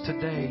Jesus,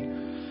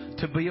 today,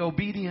 to be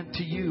obedient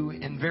to you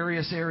in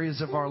various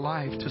areas of our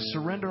life, to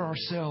surrender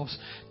ourselves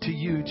to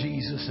you,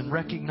 Jesus, and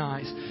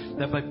recognize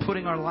that by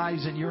putting our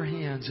lives in your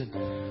hands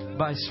and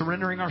by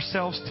surrendering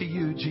ourselves to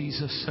you,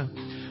 Jesus,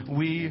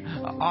 we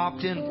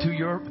opt into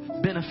your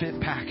benefit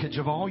package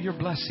of all your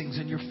blessings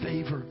and your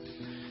favor.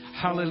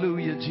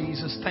 Hallelujah,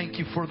 Jesus. Thank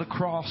you for the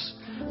cross.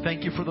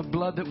 Thank you for the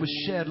blood that was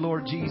shed,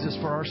 Lord Jesus,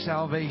 for our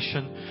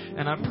salvation.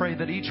 And I pray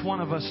that each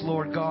one of us,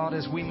 Lord God,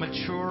 as we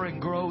mature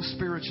and grow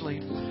spiritually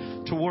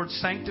towards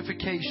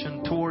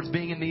sanctification, towards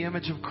being in the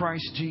image of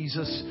Christ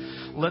Jesus,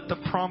 let the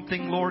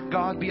prompting, Lord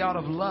God, be out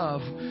of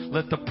love.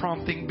 Let the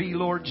prompting be,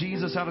 Lord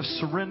Jesus, out of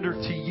surrender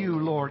to you,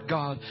 Lord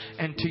God,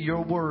 and to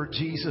your word,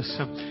 Jesus.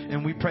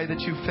 And we pray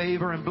that you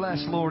favor and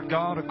bless, Lord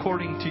God,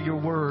 according to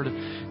your word.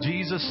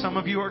 Jesus,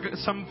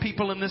 some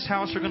people in this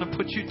house are going to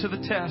put you to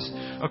the test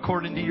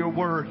according to your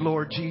word. word,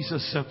 Lord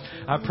Jesus.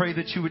 I pray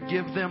that you would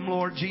give them,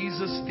 Lord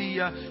Jesus,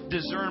 the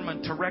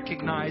discernment to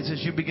recognize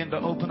as you begin to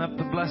open up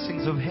the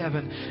blessings of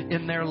heaven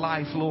in their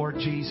life, Lord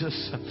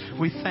Jesus.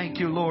 We thank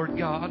you, Lord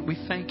God. We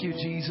thank you,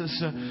 Jesus,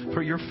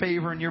 for your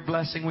favor and your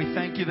blessing. We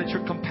thank you that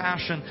your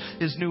compassion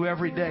is new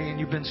every day, and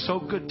you've been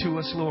so good to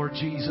us, Lord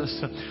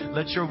Jesus.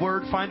 Let your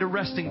word find a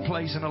resting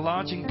place and a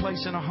lodging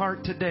place in a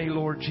heart today,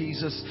 Lord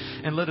Jesus.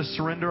 And let us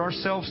surrender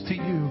ourselves to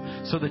you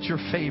so that your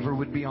favor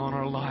would be on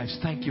our lives.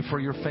 Thank you for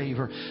your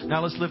favor.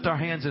 Now let's lift our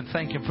hands and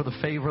thank Him for the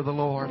favor of the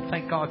Lord.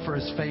 Thank God for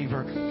His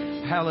favor.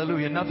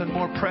 Hallelujah. Nothing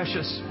more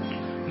precious,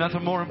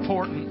 nothing more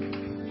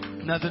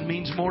important, nothing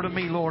means more to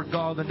me, Lord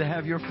God, than to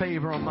have your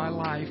favor on my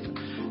life.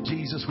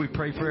 Jesus, we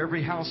pray for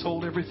every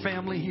household, every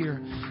family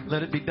here.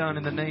 Let it be done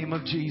in the name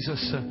of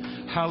Jesus.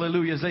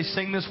 Hallelujah. As they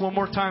sing this one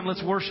more time,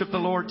 let's worship the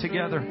Lord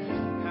together.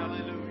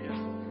 Hallelujah.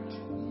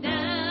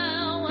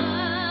 Now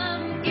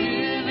I'm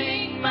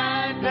giving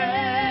my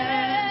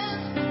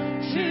best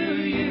to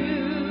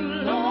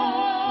you, Lord.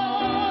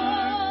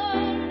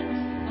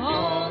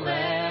 All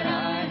that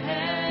I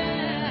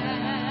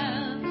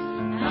have,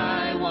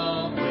 I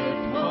won't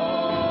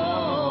withhold.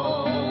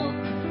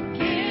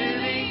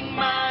 Giving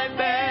my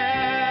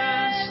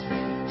best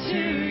to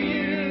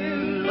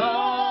you, Lord.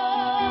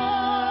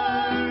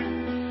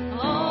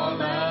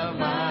 All of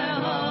my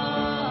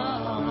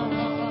heart,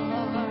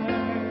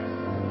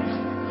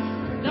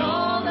 and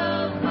all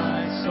of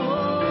my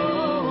soul.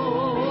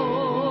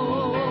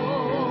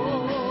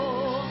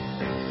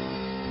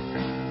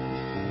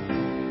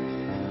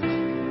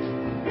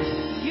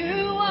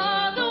 You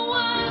are the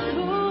one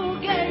who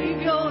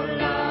gave your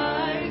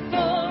life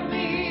for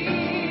me.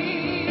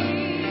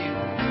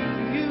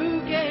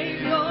 You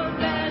gave your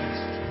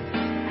best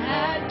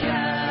at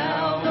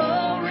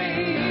Calvary.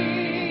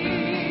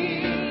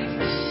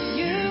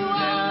 You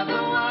are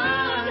the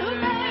one who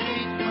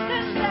made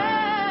the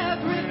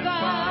sacrifice.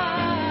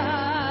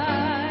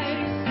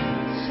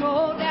 So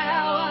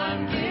now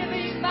I'm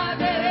giving my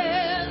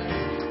best.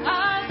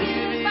 I'm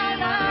giving my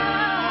life.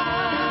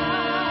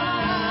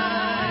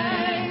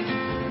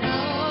 No,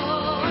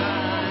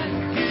 I'm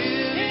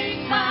giving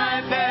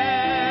my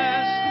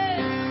best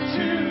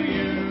to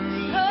you,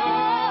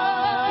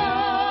 Lord.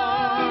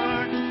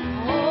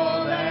 All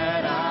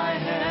that I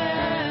have,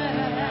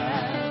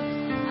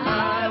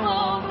 I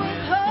won't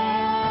withhold.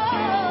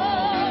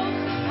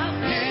 I'm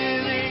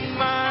giving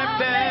my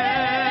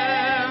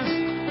best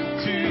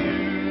to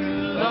you,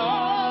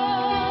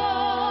 Lord.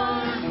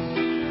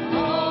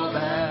 All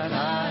that I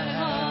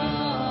have,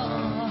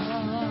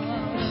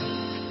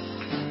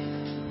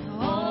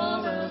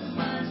 all of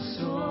my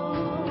soul.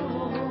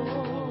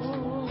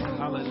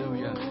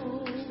 Hallelujah.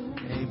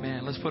 Amen.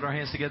 Let's put our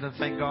hands together and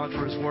thank God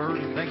for His word.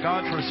 Thank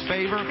God for His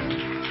favor.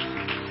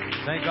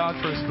 Thank God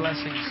for His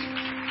blessings.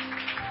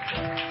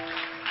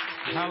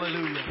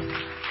 Hallelujah.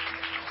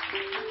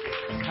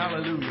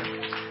 Hallelujah.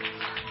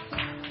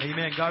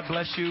 Amen. God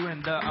bless you.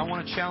 And I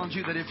want to challenge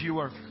you that if you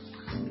are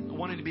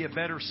wanting to be a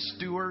better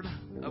steward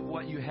of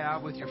what you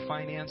have with your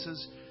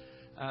finances,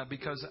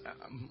 because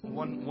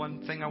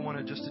one thing I want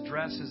to just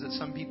address is that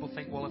some people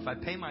think, well, if I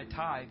pay my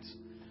tithes,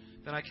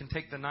 then I can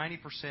take the 90%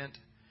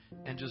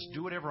 and just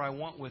do whatever I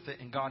want with it,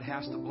 and God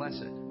has to bless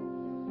it.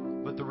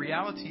 But the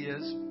reality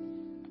is,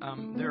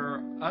 there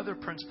are other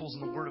principles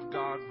in the Word of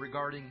God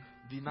regarding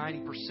the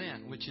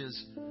 90%, which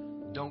is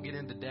don't get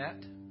into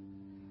debt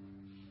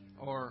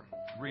or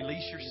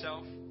release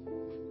yourself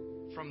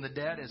from the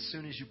debt as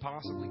soon as you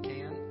possibly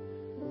can,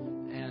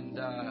 and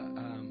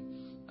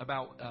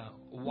about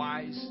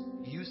wise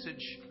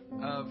usage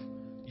of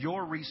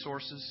your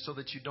resources so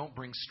that you don't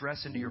bring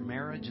stress into your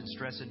marriage and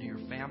stress into your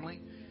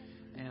family,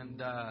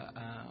 and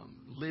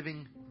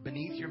living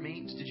beneath your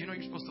means. Did you know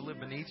you're supposed to live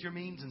beneath your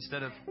means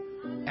instead of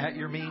at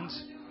your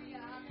means?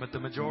 But the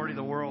majority of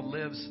the world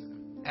lives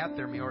at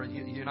their means, or the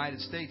United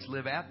States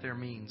live at their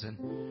means and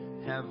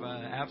have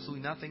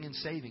absolutely nothing in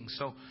savings.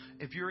 So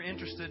if you're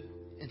interested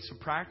in some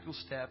practical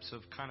steps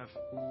of kind of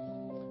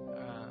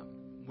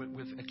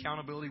with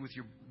accountability with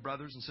your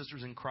brothers and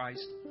sisters in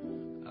Christ,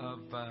 of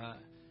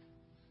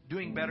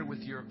doing better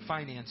with your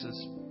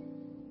finances,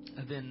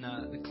 then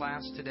the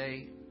class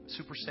today,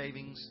 Super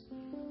Savings,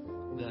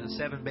 the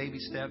 7 Baby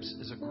Steps,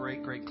 is a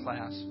great, great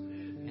class.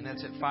 And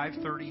that's at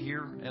 5:30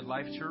 here at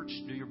Life Church.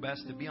 Do your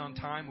best to be on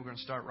time. We're going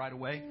to start right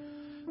away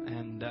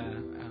and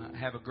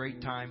have a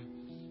great time.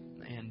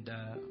 And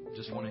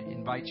just want to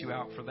invite you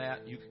out for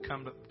that. You can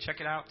come to check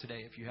it out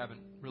today if you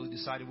haven't really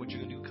decided what you're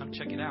going to do. Come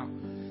check it out.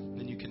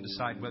 Then you can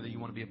decide whether you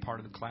want to be a part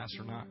of the class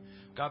or not.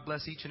 God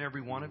bless each and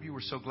every one of you.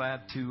 We're so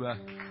glad to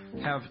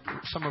have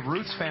some of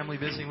Ruth's family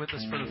visiting with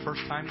us for the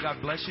first time. God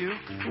bless you.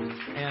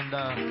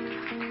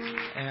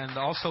 And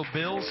also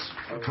Bill's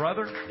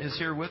brother is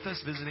here with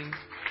us visiting.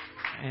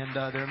 And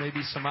there may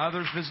be some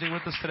others visiting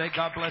with us today.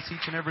 God bless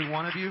each and every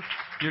one of you.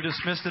 You're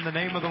dismissed in the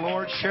name of the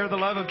Lord. Share the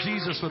love of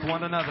Jesus with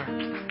one another.